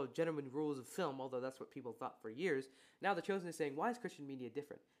follow genuine rules of film, although that's what people thought for years. Now The Chosen is saying, why is Christian media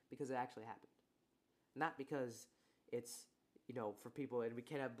different? Because it actually happened. Not because it's, for people, and we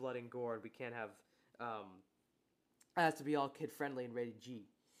can't have blood and gore, and we can't have, it has to be all kid-friendly and rated G.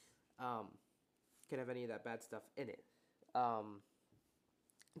 Can't have any of that bad stuff in it.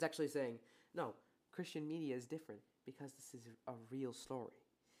 It's actually saying, no, Christian media is different because this is a real story.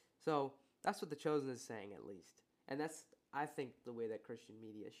 So that's what The Chosen is saying, at least. And that's I think the way that Christian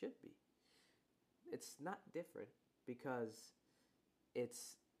media should be. It's not different because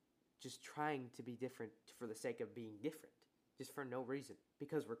it's just trying to be different for the sake of being different, just for no reason,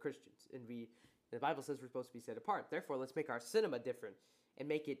 because we're Christians and the Bible says we're supposed to be set apart. Therefore, let's make our cinema different and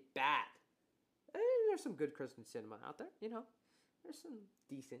make it bad. And there's some good Christian cinema out there, There's some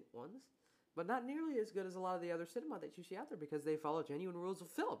decent ones, but not nearly as good as a lot of the other cinema that you see out there because they follow genuine rules of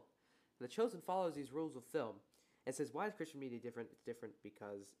film. The Chosen follows these rules of film and says, why is Christian media different? It's different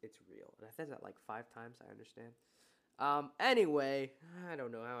because it's real. And I said that like 5 times, I understand. Anyway, I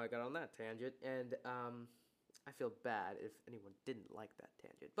don't know how I got on that tangent, and I feel bad if anyone didn't like that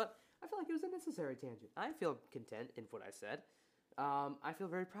tangent, but I feel like it was a necessary tangent. I feel content in what I said. I feel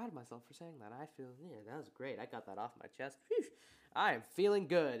very proud of myself for saying that. I feel, that was great. I got that off my chest. Whew. I am feeling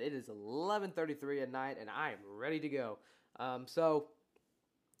good. It is 11:33 at night, and I am ready to go. So,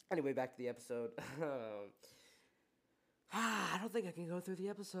 anyway, back to the episode. I don't think I can go through the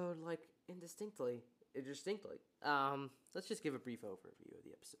episode, indistinctly. Let's just give a brief overview of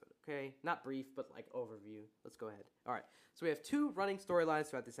the episode, okay? Not brief, but, overview. Let's go ahead. All right, so we have 2 running storylines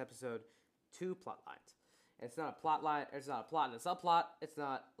throughout this episode, 2 plot lines. And it's not a plot line, it's not a plot and a subplot, it's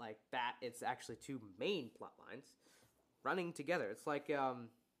not like that, it's actually 2 main plot lines running together. It's like,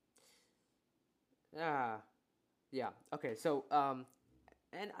 okay, so,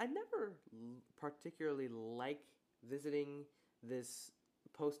 and I never particularly like visiting this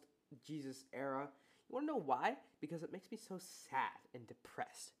post-Jesus era. You want to know why? Because it makes me so sad and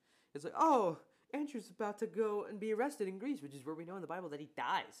depressed. It's like, oh, Andrew's about to go and be arrested in Greece, which is where we know in the Bible that he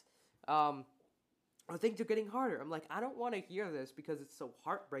dies. Things are getting harder. I'm like, I don't want to hear this because it's so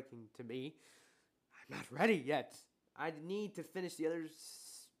heartbreaking to me. I'm not ready yet. I need to finish the other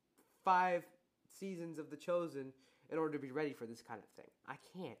 5 seasons of The Chosen in order to be ready for this kind of thing. I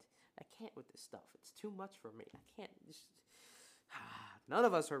can't with this stuff. It's too much for me. I can't. None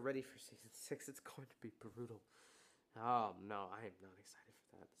of us are ready for season 6. It's going to be brutal. Oh, no, I am not excited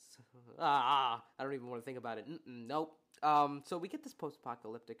for that. I don't even want to think about it. Nope. So we get this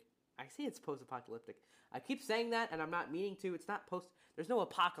post-apocalyptic. I say it's post-apocalyptic. I keep saying that, and I'm not meaning to. It's not there's no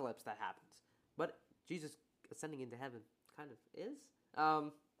apocalypse that happens. But Jesus ascending into heaven kind of is.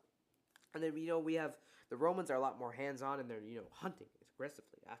 And then, we have the Romans are a lot more hands-on, and they're, hunting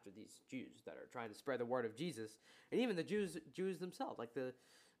aggressively after these Jews that are trying to spread the word of Jesus. And even the Jews themselves,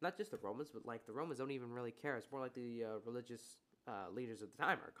 not just the Romans, but the Romans don't even really care. It's more like the religious leaders of the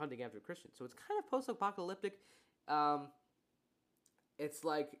time are hunting after Christians. So it's kind of post-apocalyptic. It's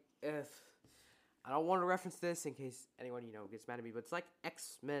like, if I don't want to reference this in case anyone, gets mad at me, but it's like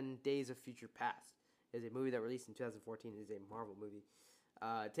X-Men Days of Future Past. Is a movie that released in 2014. It is a Marvel movie.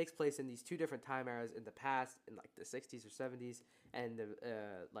 It takes place in these 2 different time eras in the past, in the 60s or 70s, and the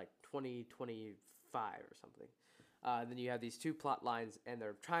 2025 or something. Then you have these 2 plot lines, and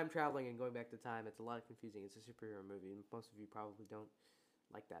they're time traveling and going back to time. It's a lot of confusing. It's a superhero movie, and most of you probably don't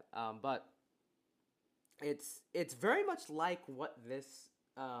like that. But it's very much like what this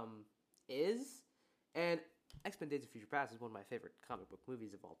is, and X-Men Days of Future Past is one of my favorite comic book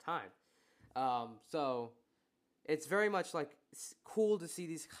movies of all time. So it's very much it's cool to see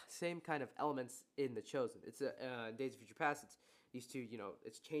these same kind of elements in The Chosen. It's Days of Future Past. It's these 2,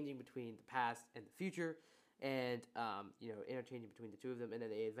 it's changing between the past and the future, and interchanging between the 2 of them, and then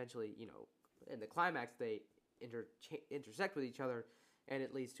they eventually, in the climax, they intersect with each other, and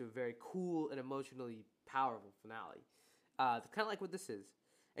it leads to a very cool and emotionally powerful finale. Kind of like what this is,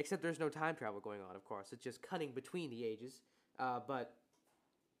 except there's no time travel going on, of course. It's just cutting between the ages, but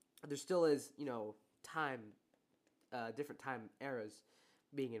there still is, time, different time eras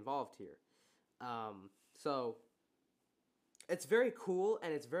being involved here. So it's very cool,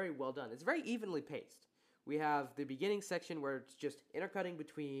 and it's very well done. It's very evenly paced. We have the beginning section where it's just intercutting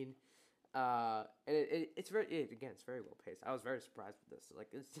between, and it's very well paced. I was very surprised with this.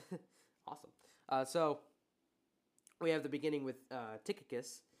 It's awesome. So we have the beginning with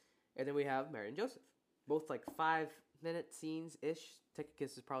Tychicus, and then we have Mary and Joseph. Both 5-minute scenes-ish.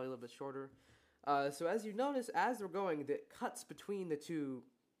 Tychicus is probably a little bit shorter. So as you notice, as they're going, the cuts between the 2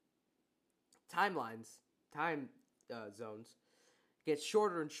 timelines, time zones, get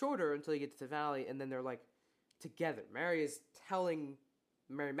shorter and shorter until you get to the valley, and then they're together. Mother Mary is telling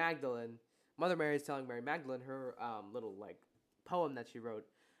Mary Magdalene her little poem that she wrote,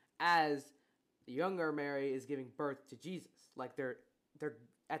 as the younger Mary is giving birth to Jesus. They're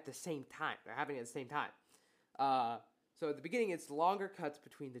at the same time. They're happening at the same time. So at the beginning, it's longer cuts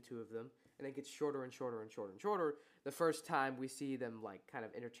between the 2 of them, and it gets shorter and shorter and shorter and shorter. The first time we see them kind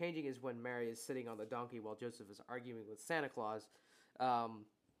of interchanging is when Mary is sitting on the donkey while Joseph is arguing with Santa Claus,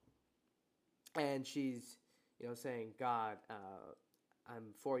 and she's saying, God,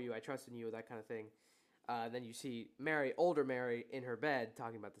 I'm for you, I trust in you, that kind of thing. Then you see Mary, older Mary, in her bed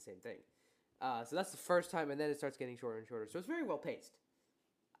talking about the same thing. So that's the first time, and then it starts getting shorter and shorter. So it's very well paced.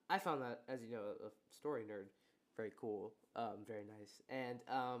 I found that, as you know, a story nerd, very cool, very nice, and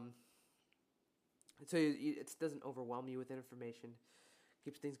so it doesn't overwhelm you with information,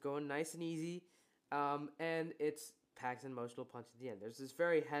 keeps things going nice and easy, and it's packs an emotional punch at the end. There's this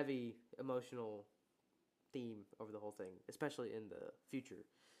very heavy emotional theme over the whole thing, especially in the future,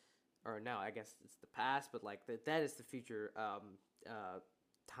 or now I guess it's the past, but like that is the future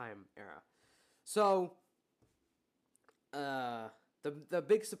time era. So, the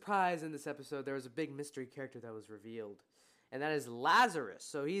big surprise in this episode, there was a big mystery character that was revealed, and that is Lazarus.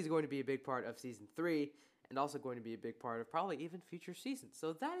 So he's going to be a big part of season 3, and also going to be a big part of probably even future seasons.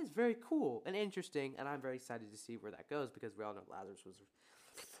 So that is very cool and interesting, and I'm very excited to see where that goes, because we all know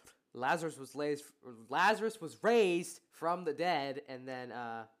Lazarus was raised from the dead, and then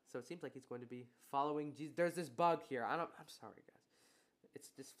so it seems like he's going to be following Jesus. There's this bug here. I'm sorry, guys. It's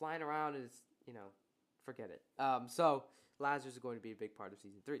just flying around, and it's forget it. So Lazarus is going to be a big part of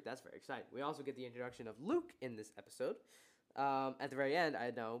season 3. That's very exciting. We also get the introduction of Luke in this episode. At the very end,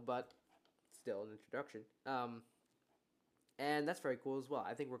 I know, but still an introduction. And that's very cool as well.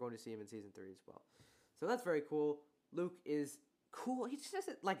 I think we're going to see him in season 3 as well. So that's very cool. Luke is cool. He just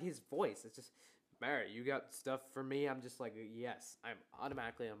doesn't, like, his voice. It's just, Mary, you got stuff for me? I'm just like, yes, I'm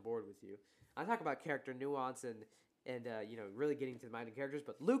automatically on board with you. I talk about character nuance and really getting to the mind of characters,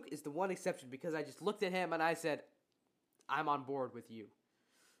 but Luke is the one exception, because I just looked at him and I said, I'm on board with you.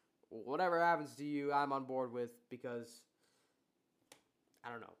 Whatever happens to you, I'm on board with, because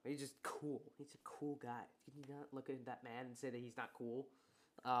I don't know. He's just cool. He's a cool guy. Can you not look at that man and say that he's not cool?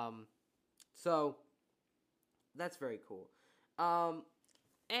 So that's very cool.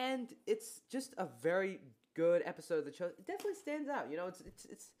 And it's just a very good episode of the Chosen. It definitely stands out.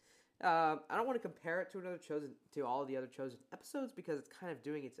 It's I don't want to compare it to all the other Chosen episodes, because it's kind of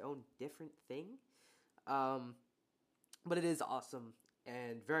doing its own different thing. But it is awesome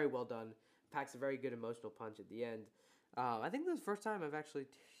and very well done. Packs a very good emotional punch at the end. I think this is the first time I've actually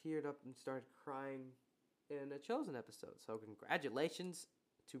teared up and started crying in a Chosen episode. So congratulations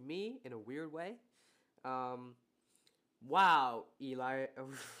to me in a weird way. Wow, Eli,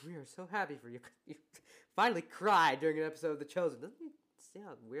 we are so happy for you. You finally cried during an episode of The Chosen. Doesn't you see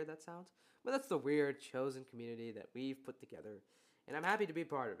how weird that sounds? But that's the weird Chosen community that we've put together, and I'm happy to be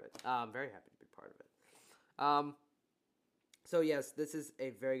part of it. Very happy to be part of it. So yes, this is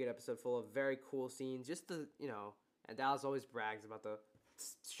a very good episode full of very cool scenes. Just and Dallas always brags about the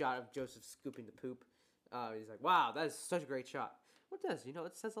shot of Joseph scooping the poop. He's like, wow, that is such a great shot. What does?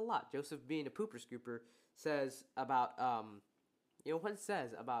 It says a lot. Joseph being a pooper scooper says about, what it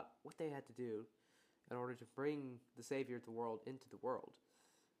says about what they had to do in order to bring the Savior of the world into the world.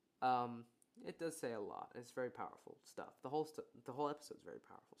 It does say a lot. It's very powerful stuff. The whole episode is very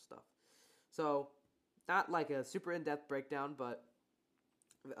powerful stuff. So, not like a super in-depth breakdown, but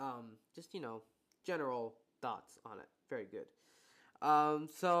just, general thoughts on it. Very good.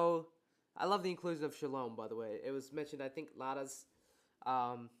 So, I love the inclusion of Shalom, by the way. It was mentioned, I think, Lada's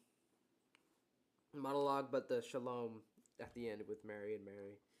monologue, but the Shalom at the end with Mary and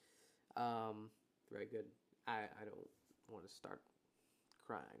Mary. Very good. I don't want to start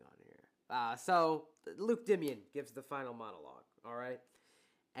crying on here. So, Luke Dimian gives the final monologue, alright?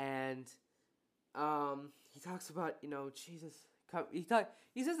 And he talks about, Jesus.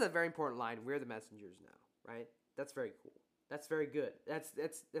 He says a very important line, we're the messengers now, right? That's very cool. That's very good.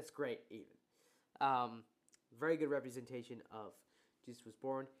 That's great, even. Very good representation of Jesus was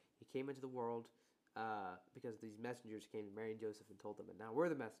born. He came into the world because these messengers came to Mary and Joseph and told them, and now we're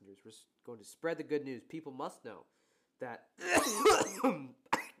the messengers. We're going to spread the good news. People must know that.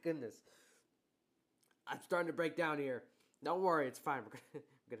 Goodness, I'm starting to break down here. Don't worry, it's fine. We're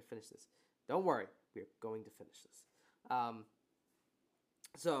gonna finish this. Don't worry, we're going to finish this.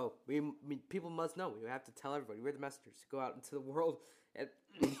 So people must know. We have to tell everybody. We're the messengers to go out into the world and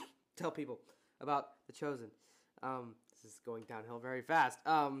tell people about the Chosen. This is going downhill very fast.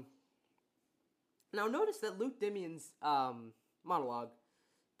 Now notice that Luke Dimian's monologue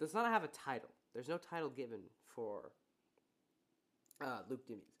does not have a title. There's no title given for Luke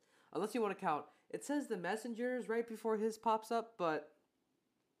Dimian's. Unless you want to count, it says the messengers right before his pops up, but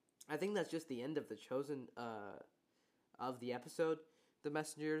I think that's just the end of the Chosen of the episode, the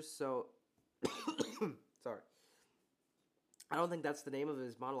messengers. So, sorry. I don't think that's the name of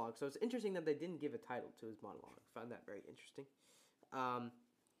his monologue. So it's interesting that they didn't give a title to his monologue. I found that very interesting. And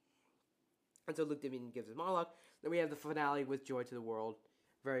so Luke Dimian gives his monologue. Then we have the finale with Joy to the World.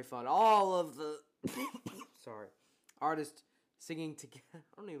 Very fun. All of the sorry, artists singing together. I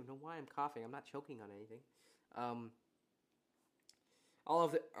don't even know why I'm coughing. I'm not choking on anything. All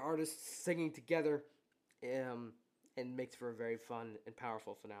of the artists singing together, and makes for a very fun and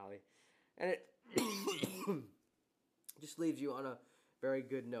powerful finale, and it just leaves you on a very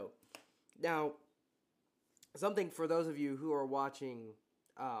good note. Now, something for those of you who are watching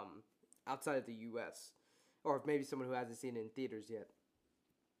outside of the U.S., or maybe someone who hasn't seen it in theaters yet.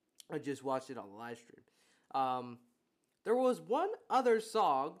 I just watched it on the live stream. There was one other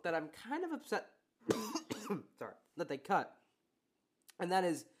song that I'm kind of upset sorry, that they cut. And that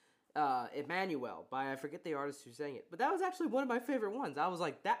is Emmanuel by, I forget the artist who sang it. But that was actually one of my favorite ones. I was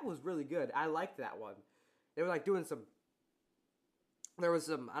like, that was really good. I liked that one. They were like doing there was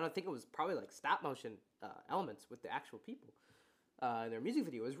some, I don't think it was probably like stop motion elements with the actual people in their music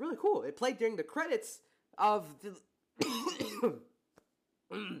video. It was really cool. It played during the credits of the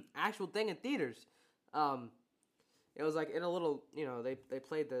actual thing in theaters. It was like in a little, they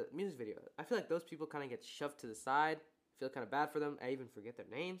played the music video. I feel like those people kind of get shoved to the side. I feel kind of bad for them. I even forget their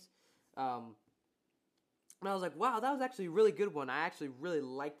names. And I was like, wow, that was actually a really good one. I actually really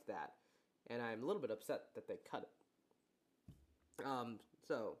liked that. And I'm a little bit upset that they cut it.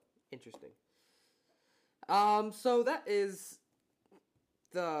 So, interesting. So that is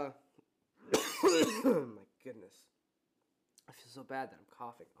the... my goodness. I feel so bad that I'm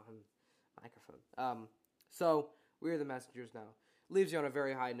coughing on the microphone. So, we are the messengers now. Leaves you on a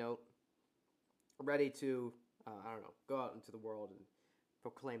very high note. Ready to, go out into the world and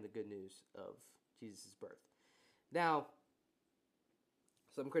proclaim the good news of Jesus' birth. Now,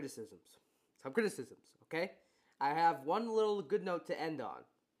 some criticisms, okay? I have one little good note to end on.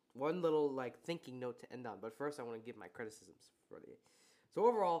 One little, thinking note to end on. But first, I want to give my criticisms for the... So,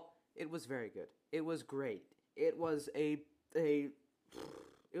 overall, it was very good. It was great. It was it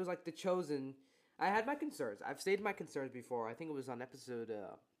was like The Chosen. I had my concerns. I've stated my concerns before. I think it was on episode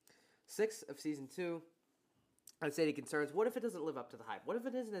 6 of season 2. I stated concerns. What if it doesn't live up to the hype? What if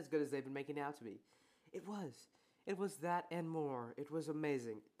it isn't as good as they've been making it out to be? It was. It was that and more. It was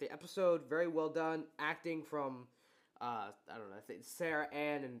amazing. The episode, very well done. Acting from, I think Sarah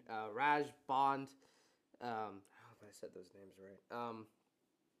Ann and Raj Bond. I hope I said those names right.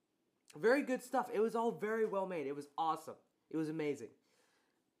 Very good stuff. It was all very well made. It was awesome. It was amazing.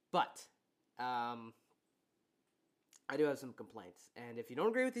 But, I do have some complaints. And if you don't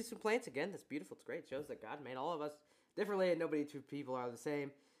agree with these complaints, again, that's beautiful. It's great. It shows that God made all of us differently and nobody two people are the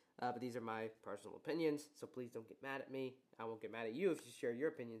same. But these are my personal opinions, so please don't get mad at me. I won't get mad at you if you share your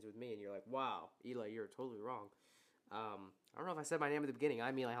opinions with me and you're like, wow, Eli, you're totally wrong. I don't know if I said my name at the beginning.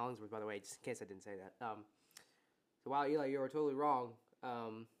 I'm Eli Hollingsworth, by the way, just in case I didn't say that. So, wow, Eli, you were totally wrong.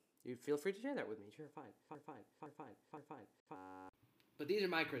 You feel free to share that with me. Sure, fine. But these are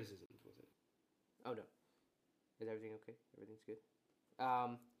my criticisms with it. Oh, no. Is everything okay? Everything's good?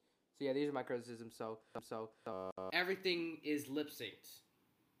 So, yeah, these are my criticisms. So everything is lip-synced.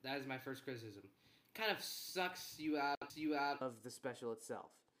 That is my first criticism. Kind of sucks you out of the special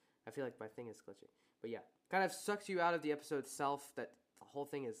itself. I feel like my thing is glitching. But yeah, kind of sucks you out of the episode itself that the whole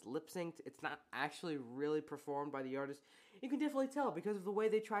thing is lip-synced. It's not actually really performed by the artist. You can definitely tell because of the way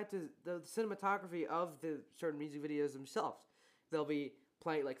they tried to, the cinematography of the certain music videos themselves. They'll be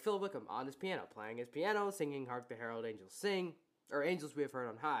playing, like Phil Wickham on his piano, playing his piano, singing Hark the Herald Angels Sing, or Angels We Have Heard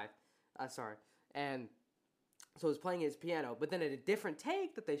on High. And so he's playing his piano, but then at a different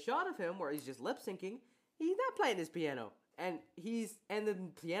take that they shot of him where he's just lip syncing, he's not playing his piano. And the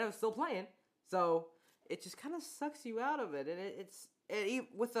piano's still playing. So it just kind of sucks you out of it. And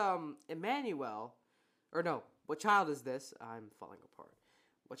with Emmanuel, or no, What Child Is This? I'm falling apart.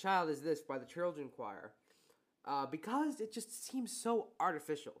 What Child Is This by the Children Choir. Because it just seems so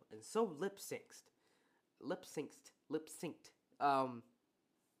artificial and so lip-synced.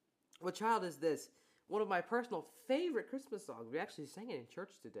 What Child Is This? One of my personal favorite Christmas songs. We actually sang it in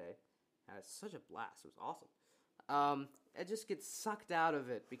church today. Had such a blast. It was awesome. It just gets sucked out of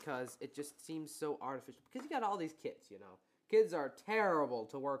it because it just seems so artificial. Because you got all these kids, Kids are terrible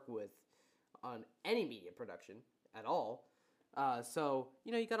to work with on any media production at all. So,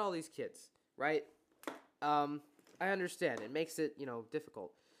 you got all these kids, right? I understand. It makes it,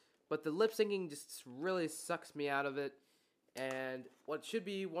 difficult. But the lip syncing just really sucks me out of it. And what should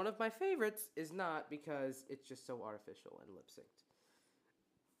be one of my favorites is not because it's just so artificial and lip synced.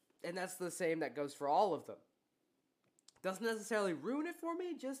 And that's the same that goes for all of them. Doesn't necessarily ruin it for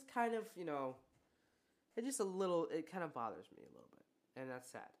me, just kind of, it kind of bothers me a little bit. And that's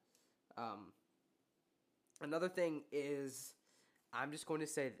sad. Another thing is, I'm just going to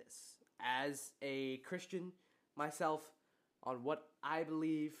say this. As a Christian myself, on what I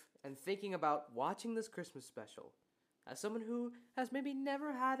believe and thinking about watching this Christmas special as someone who has maybe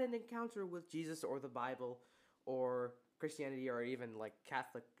never had an encounter with Jesus or the Bible or Christianity or even like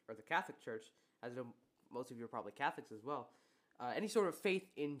Catholic or the Catholic Church, as I know most of you are probably Catholics as well, any sort of faith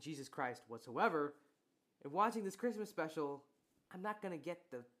in Jesus Christ whatsoever. And watching this Christmas special, I'm not going to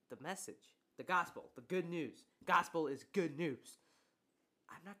get the message, the gospel, the good news. Gospel is good news.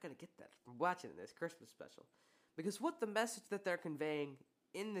 I'm not going to get that from watching this Christmas special. Because what the message that they're conveying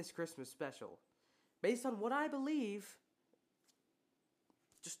in this Christmas special, based on what I believe,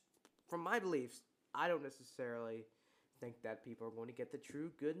 just from my beliefs, I don't necessarily think that people are going to get the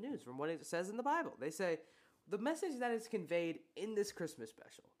true good news from what it says in the Bible. They say the message that is conveyed in this Christmas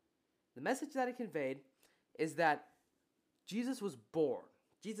special, the message that it conveyed is that Jesus was born.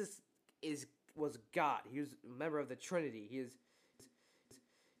 Jesus was God. He was a member of the Trinity. He is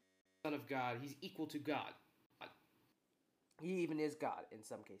Son of God. He's equal to God. He even is God in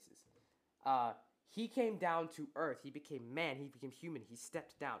some cases. He came down to earth. He became man. He became human. He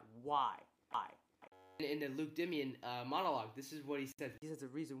stepped down. Why? In the Luke Dimian monologue, this is what he said. He says the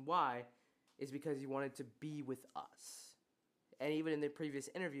reason why is because he wanted to be with us. And even in the previous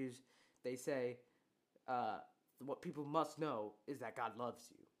interviews, they say, what people must know is that God loves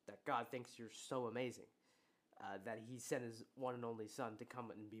you, that God thinks you're so amazing, that he sent his one and only son to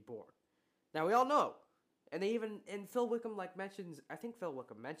come and be born. Now, we all know, and they even, and Phil Wickham mentions, I think Phil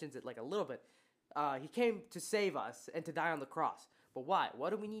Wickham mentions it a little bit, he came to save us and to die on the cross. But why?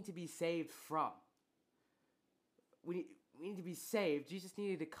 What do we need to be saved from? We need to be saved. Jesus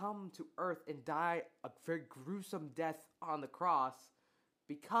needed to come to earth and die a very gruesome death on the cross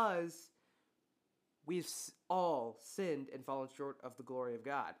because we've all sinned and fallen short of the glory of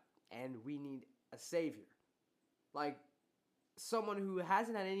God, and we need a savior. Like, someone who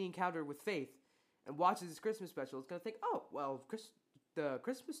hasn't had any encounter with faith and watches this Christmas special is going to think, oh, well, the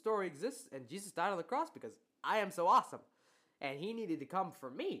Christmas story exists and Jesus died on the cross because I am so awesome, and he needed to come for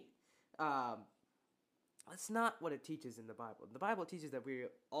me. That's not what it teaches in the Bible. The Bible teaches that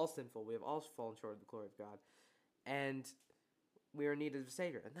we're all sinful. We have all fallen short of the glory of God, and we are in need of a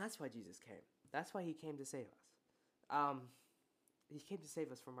Savior, and that's why Jesus came. That's why he came to save us. He came to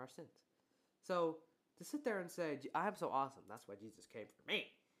save us from our sins. So to sit there and say, I'm so awesome, that's why Jesus came for me.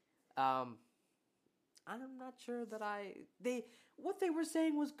 I'm not sure that what they were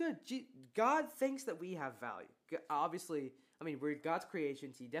saying was good. God thinks that we have value. Obviously, I mean, we're God's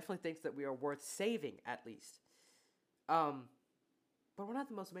creations. He definitely thinks that we are worth saving, at least. But we're not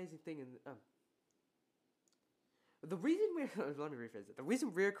the most amazing thing in the reason let me rephrase it. The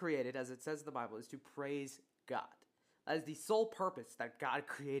reason we're created, as it says in the Bible, is to praise God. That is the sole purpose that God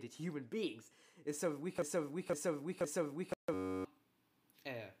created human beings, is that we could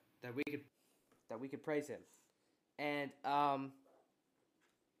praise Him, and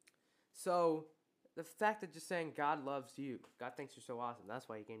so the fact that just saying God loves you, God thinks you're so awesome, that's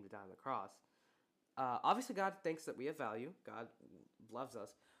why He came to die on the cross. Obviously, God thinks that we have value. God loves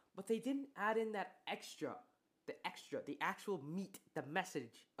us, but they didn't add in that extra. The actual meat, the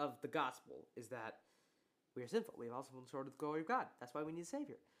message of the gospel is that we are sinful. We have also fallen short of the glory of God. That's why we need a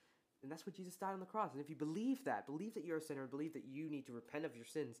Savior. And that's why Jesus died on the cross. And if you believe that you're a sinner, believe that you need to repent of your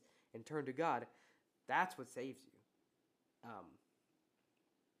sins and turn to God, that's what saves you.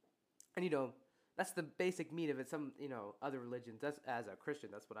 And that's the basic meat of it. Some, other religions, that's, as a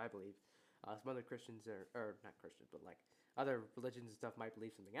Christian, that's what I believe. Some other Christians or not Christians, but like other religions and stuff might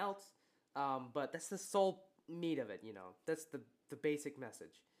believe something else. But that's the sole meat of it, that's the basic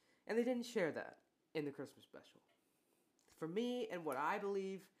message, and they didn't share that in the Christmas special. For me and what I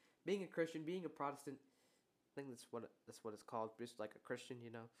believe, being a Christian, being a Protestant, I think that's what it's called, just like a Christian,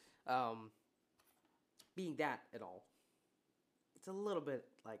 being that at all, it's a little bit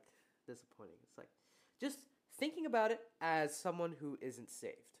like disappointing. It's like just thinking about it as someone who isn't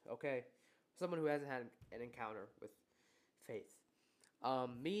saved, okay, someone who hasn't had an encounter with faith.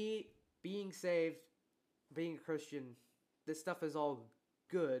 Me being saved, being a Christian, this stuff is all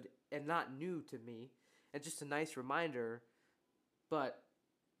good and not new to me, and just a nice reminder, but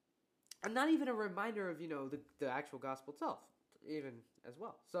not even a reminder of, the actual gospel itself, even as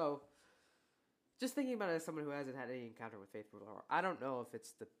well. So, just thinking about it as someone who hasn't had any encounter with faith before, I don't know if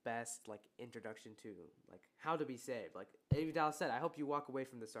it's the best, introduction to, how to be saved. Like David Dallas said, I hope you walk away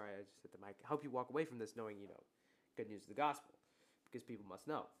from this, sorry, I just hit the mic, I hope you walk away from this knowing, good news of the gospel, because people must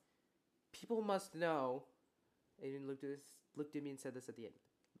know. People must know, even Luke Dimian said this at the end.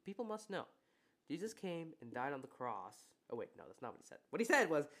 People must know. Jesus came and died on the cross. Oh, wait, no, that's not what he said. What he said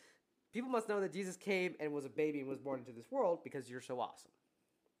was, people must know that Jesus came and was a baby and was born into this world because you're so awesome.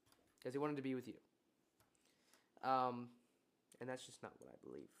 Because he wanted to be with you. and that's just not what I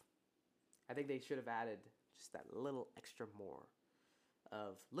believe. I think they should have added just that little extra more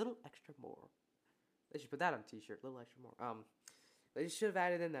of little extra more. They should put that on a t-shirt, little extra more. They should have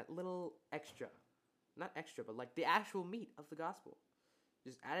added in that little extra. Not extra, but like the actual meat of the gospel.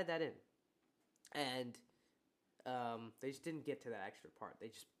 Just added that in. And they just didn't get to that extra part. They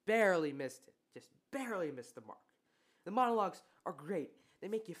just barely missed it. Just barely missed the mark. The monologues are great. They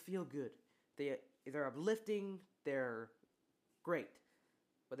make you feel good. They're uplifting. They're great.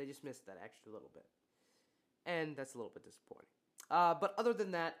 But they just missed that extra little bit. And that's a little bit disappointing. But other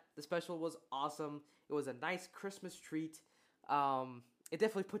than that, the special was awesome. It was a nice Christmas treat. It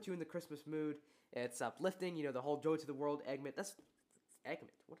definitely put you in the Christmas mood. It's uplifting. You know, the whole Joy to the World Eggman. That's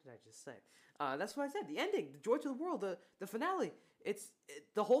Eggman. What did I just say? That's what I said. The ending, the Joy to the World, the finale.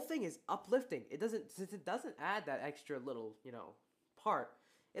 The whole thing is uplifting. Since it doesn't add that extra little, part.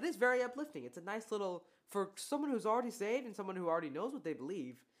 It is very uplifting. It's a nice little, for someone who's already saved and someone who already knows what they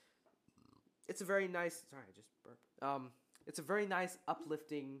believe. It's a very nice. Sorry, I just burped. It's a very nice,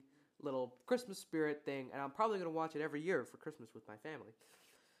 uplifting little Christmas spirit thing, and I'm probably gonna watch it every year for Christmas with my family.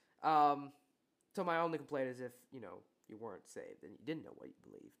 So my only complaint is if you weren't saved and you didn't know what you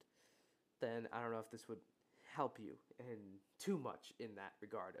believed, then I don't know if this would help you in too much in that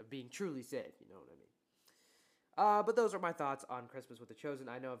regard of being truly saved. You know what I mean? But those are my thoughts on Christmas with the Chosen.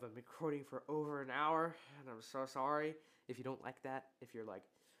 I know I've been recording for over an hour, and I'm so sorry if you don't like that. If you're like,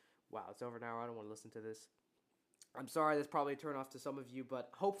 wow, it's over an hour, I don't want to listen to this. I'm sorry, that's probably a turn off to some of you,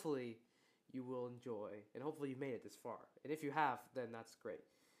 but hopefully you will enjoy, and hopefully you made it this far. And if you have, then that's great.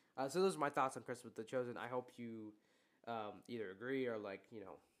 So those are my thoughts on Christmas with the Chosen. I hope you either agree or like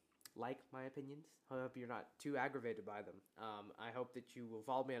my opinions. I hope you're not too aggravated by them. I hope that you will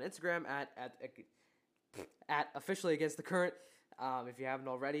follow me on Instagram at officially against the current, if you haven't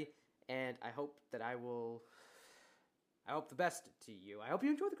already. And I hope that I hope the best to you. I hope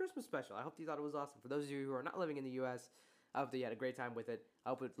you enjoyed the Christmas special. I hope you thought it was awesome. For those of you who are not living in the U.S., I hope that you had a great time with it. I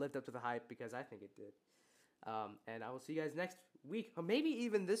hope it lived up to the hype because I think it did. And I will see you guys next week, or maybe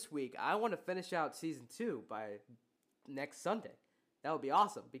even this week. I want to finish out season 2 by next Sunday. That would be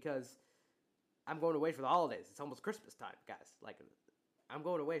awesome because I'm going away for the holidays. It's almost Christmas time, guys. Like, I'm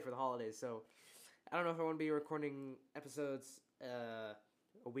going away for the holidays, so I don't know if I want to be recording episodes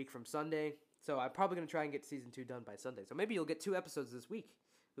a week from Sunday. So I'm probably going to try and get season 2 done by Sunday. So maybe you'll get 2 episodes this week.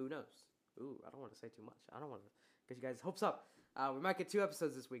 Who knows? Ooh, I don't want to say too much. I don't want to get you guys' hopes up. We might get 2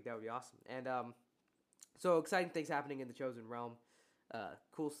 episodes this week. That would be awesome. And so exciting things happening in the Chosen Realm.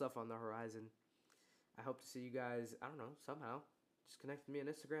 Cool stuff on the horizon. I hope to see you guys, I don't know, somehow. Just connect with me on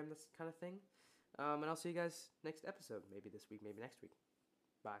Instagram, this kind of thing. And I'll see you guys next episode. Maybe this week, maybe next week.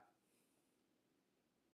 Bye.